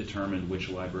determined which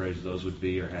libraries those would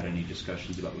be, or had any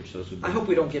discussions about which those would be? I hope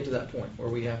we don't get to that point where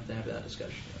we have to have that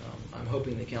discussion. I'm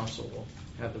hoping the council will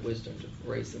have the wisdom to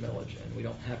raise the millage, and we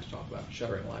don't have to talk about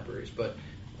shuttering libraries. But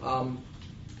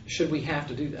should we have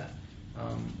to do that,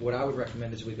 what I would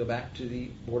recommend is we go back to the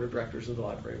board of directors of the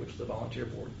library, which is the volunteer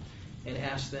board, and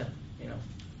ask them,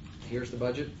 here's the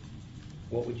budget,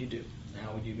 what would you do?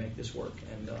 How would you make this work?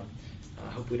 And I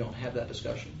hope we don't have that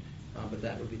discussion, but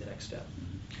that would be the next step.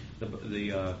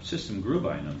 The system grew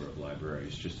by a number of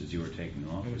libraries just as you were taking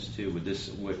office too. Would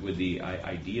the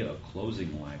idea of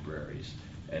closing libraries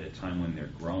at a time when they're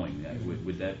growing,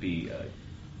 would that be?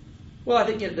 Well, I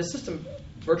think the system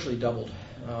virtually doubled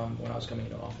when I was coming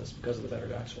into office because of the Better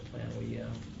Jacksonville plan. We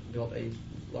built a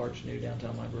large new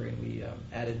downtown library, and we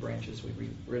added branches. We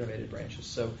renovated branches.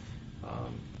 So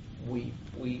we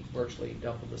virtually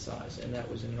doubled the size, and that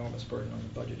was an enormous burden on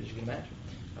the budget, as you can imagine.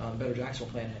 Better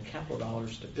Jacksonville plan had capital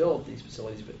dollars to build these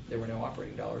facilities, but there were no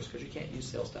operating dollars because you can't use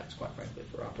sales tax, quite frankly,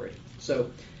 for operating.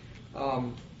 So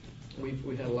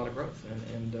we've had a lot of growth,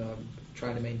 and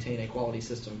trying to maintain a quality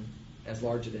system as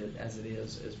large as it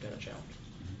is has been a challenge.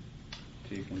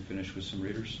 You can finish with some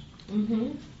readers.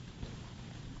 Mm-hmm.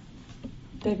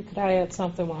 David, could I add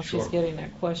something while Sure. she's getting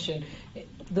that question?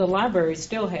 The library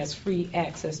still has free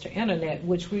access to internet,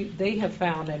 which they have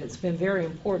found that it's been very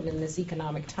important in this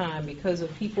economic time because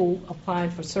of people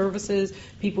applying for services,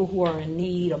 people who are in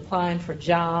need, applying for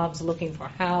jobs, looking for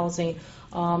housing.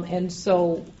 And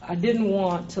so I didn't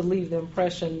want to leave the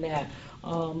impression that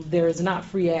there is not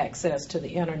free access to the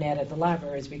internet at the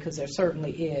libraries, because there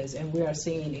certainly is, and we are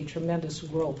seeing a tremendous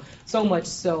growth, so much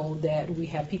so that we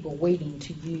have people waiting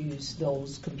to use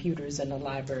those computers in the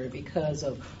library because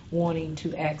of wanting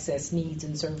to access needs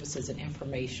and services and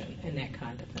information and that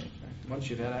kind of thing. Once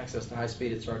you've had access to high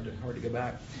speed, it's hard to go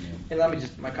back. Yeah. And let me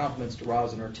my compliments to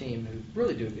Roz and her team, who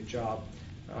really do a good job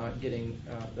getting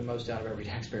the most out of every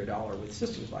taxpayer dollar with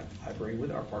systems like the library,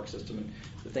 with our park system, and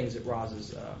the things that Roz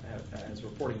is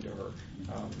reporting to her.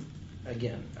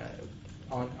 Again,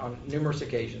 on numerous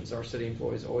occasions, our city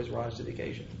employees always rise to the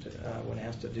occasion when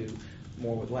asked to do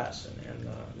more with less, and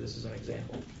this is an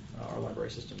example. Our library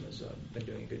system has been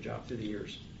doing a good job through the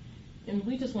years. And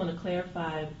we just want to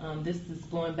clarify, this is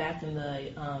going back in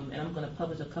the, and I'm going to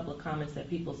publish a couple of comments that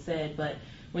people said, but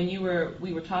when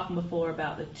we were talking before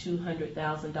about the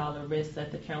 $200,000 risk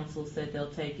that the council said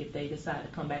they'll take if they decide to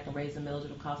come back and raise the millage,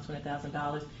 it'll cost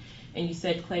 $20,000. And you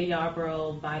said Clay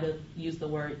Yarborough might have used the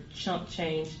word chump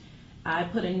change. I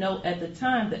put a note at the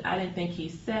time that I didn't think he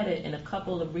said it, and a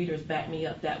couple of readers backed me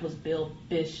up. That was Bill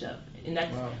Bishop. And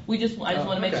that's, wow. I just want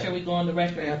to make sure we go on the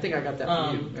record. Yeah, I think I got that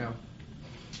from you. Yeah.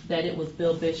 That it was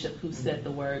Bill Bishop who said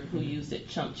the word, who used it,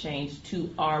 chump change,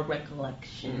 to our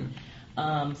recollection.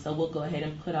 So we'll go ahead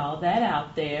and put all that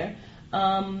out there.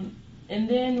 And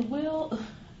then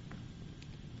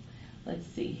let's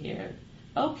see here.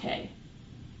 Okay.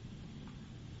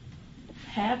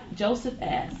 Joseph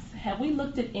asks, have we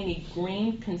looked at any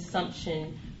green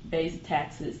consumption-based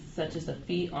taxes, such as a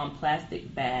fee on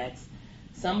plastic bags?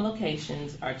 Some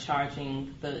locations are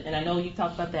charging and I know you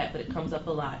talked about that, but it comes up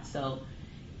a lot. So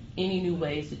any new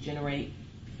ways to generate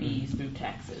fees through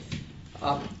taxes?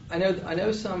 I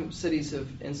know some cities have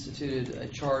instituted a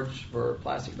charge for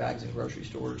plastic bags in grocery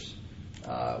stores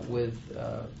with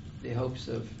the hopes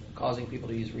of causing people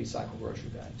to use recycled grocery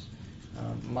bags.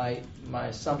 My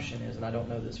assumption is, and I don't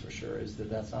know this for sure, is that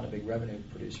that's not a big revenue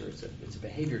producer. It's a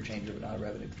behavior changer, but not a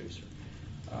revenue producer.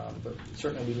 But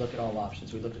certainly we look at all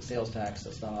options. We looked at sales tax.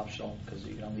 That's not optional because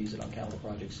you can only use it on capital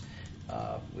projects.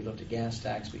 We looked at gas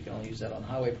tax. We can only use that on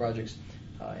highway projects.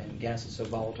 And gas is so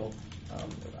volatile,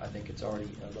 I think it's already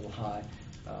a little high.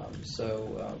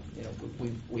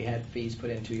 We had fees put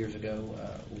in 2 years ago.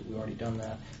 We've already done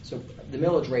that. So the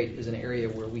millage rate is an area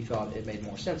where we thought it made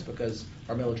more sense because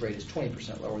our millage rate is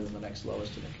 20% lower than the next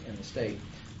lowest in the state.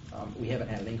 We haven't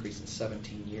had an increase in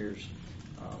 17 years,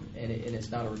 and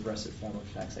it's not a regressive form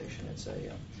of taxation.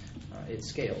 It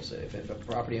scales. If a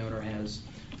property owner has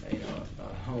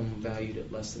a home valued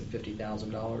at less than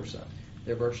 $50,000,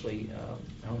 they're virtually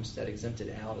homestead exempted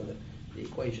out of the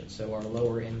equation. So our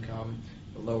lower income,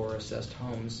 lower assessed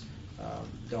homes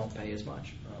don't pay as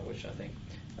much, which I think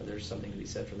there's something to be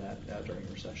said for that during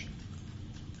a recession.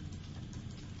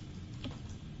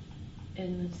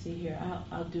 And let's see here,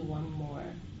 I'll do one more.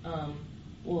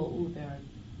 There are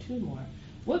two more.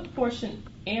 What portion,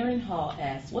 Aaron Hall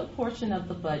asks, what portion of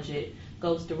the budget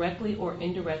goes directly or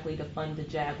indirectly to fund the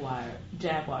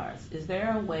Jaguars? Is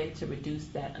there a way to reduce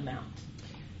that amount?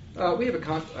 We have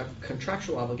a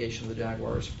contractual obligation to the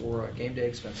Jaguars for game day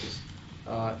expenses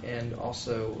and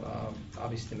also,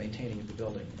 obviously, the maintaining of the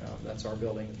building. That's our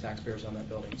building. The taxpayers on that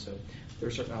building. So there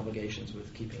are certain obligations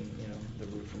with keeping the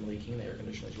roof from leaking, the air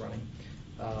conditioner is running.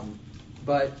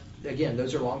 But again,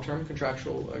 those are long-term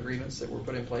contractual agreements that were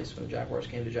put in place when the Jaguars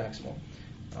came to Jacksonville.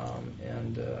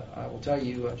 I will tell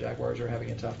you, Jaguars are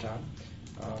having a tough time,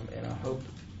 and I hope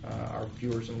our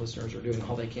viewers and listeners are doing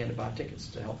all they can to buy tickets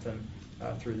to help them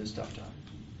through this tough time.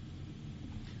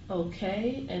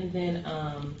 Okay, and then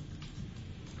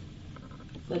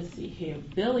let's see here.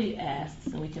 Billy asks,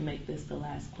 and we can make this the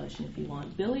last question if you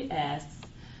want. Billy asks,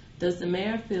 does the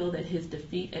mayor feel that his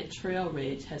defeat at Trail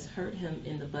Ridge has hurt him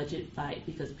in the budget fight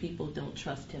because people don't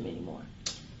trust him anymore?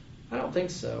 I don't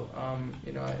think so.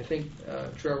 I think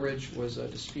Trail Ridge was a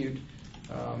dispute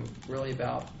really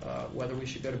about whether we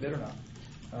should go to bid or not.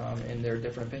 And there are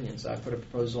different opinions. I put a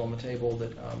proposal on the table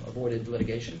that avoided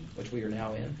litigation, which we are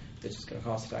now in, which is going to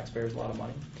cost the taxpayers a lot of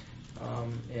money.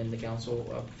 And the council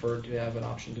preferred to have an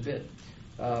option to bid.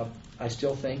 I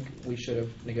still think we should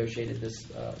have negotiated this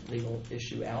legal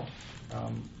issue out.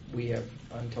 We have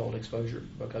untold exposure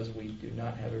because we do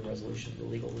not have a resolution to the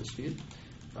legal dispute.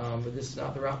 But this is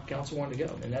not the route council wanted to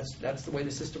go, and that's the way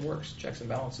the system works, checks and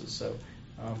balances. So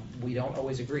we don't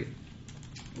always agree.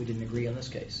 We didn't agree on this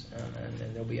case,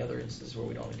 and there'll be other instances where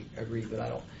we don't agree. But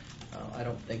I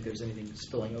don't think there's anything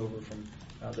spilling over from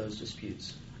those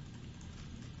disputes.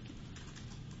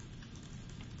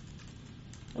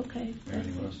 Okay.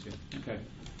 Anything else? Okay.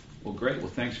 Well, great. Well,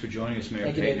 thanks for joining us, Mayor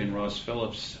Thank you, Peyton David. and Ross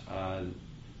Phillips.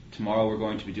 Tomorrow we're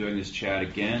going to be doing this chat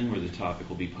again, where the topic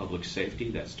will be public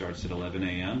safety. That starts at 11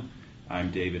 a.m.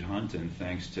 I'm David Hunt, and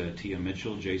thanks to Tia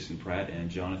Mitchell, Jason Pratt, and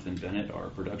Jonathan Bennett, our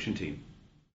production team.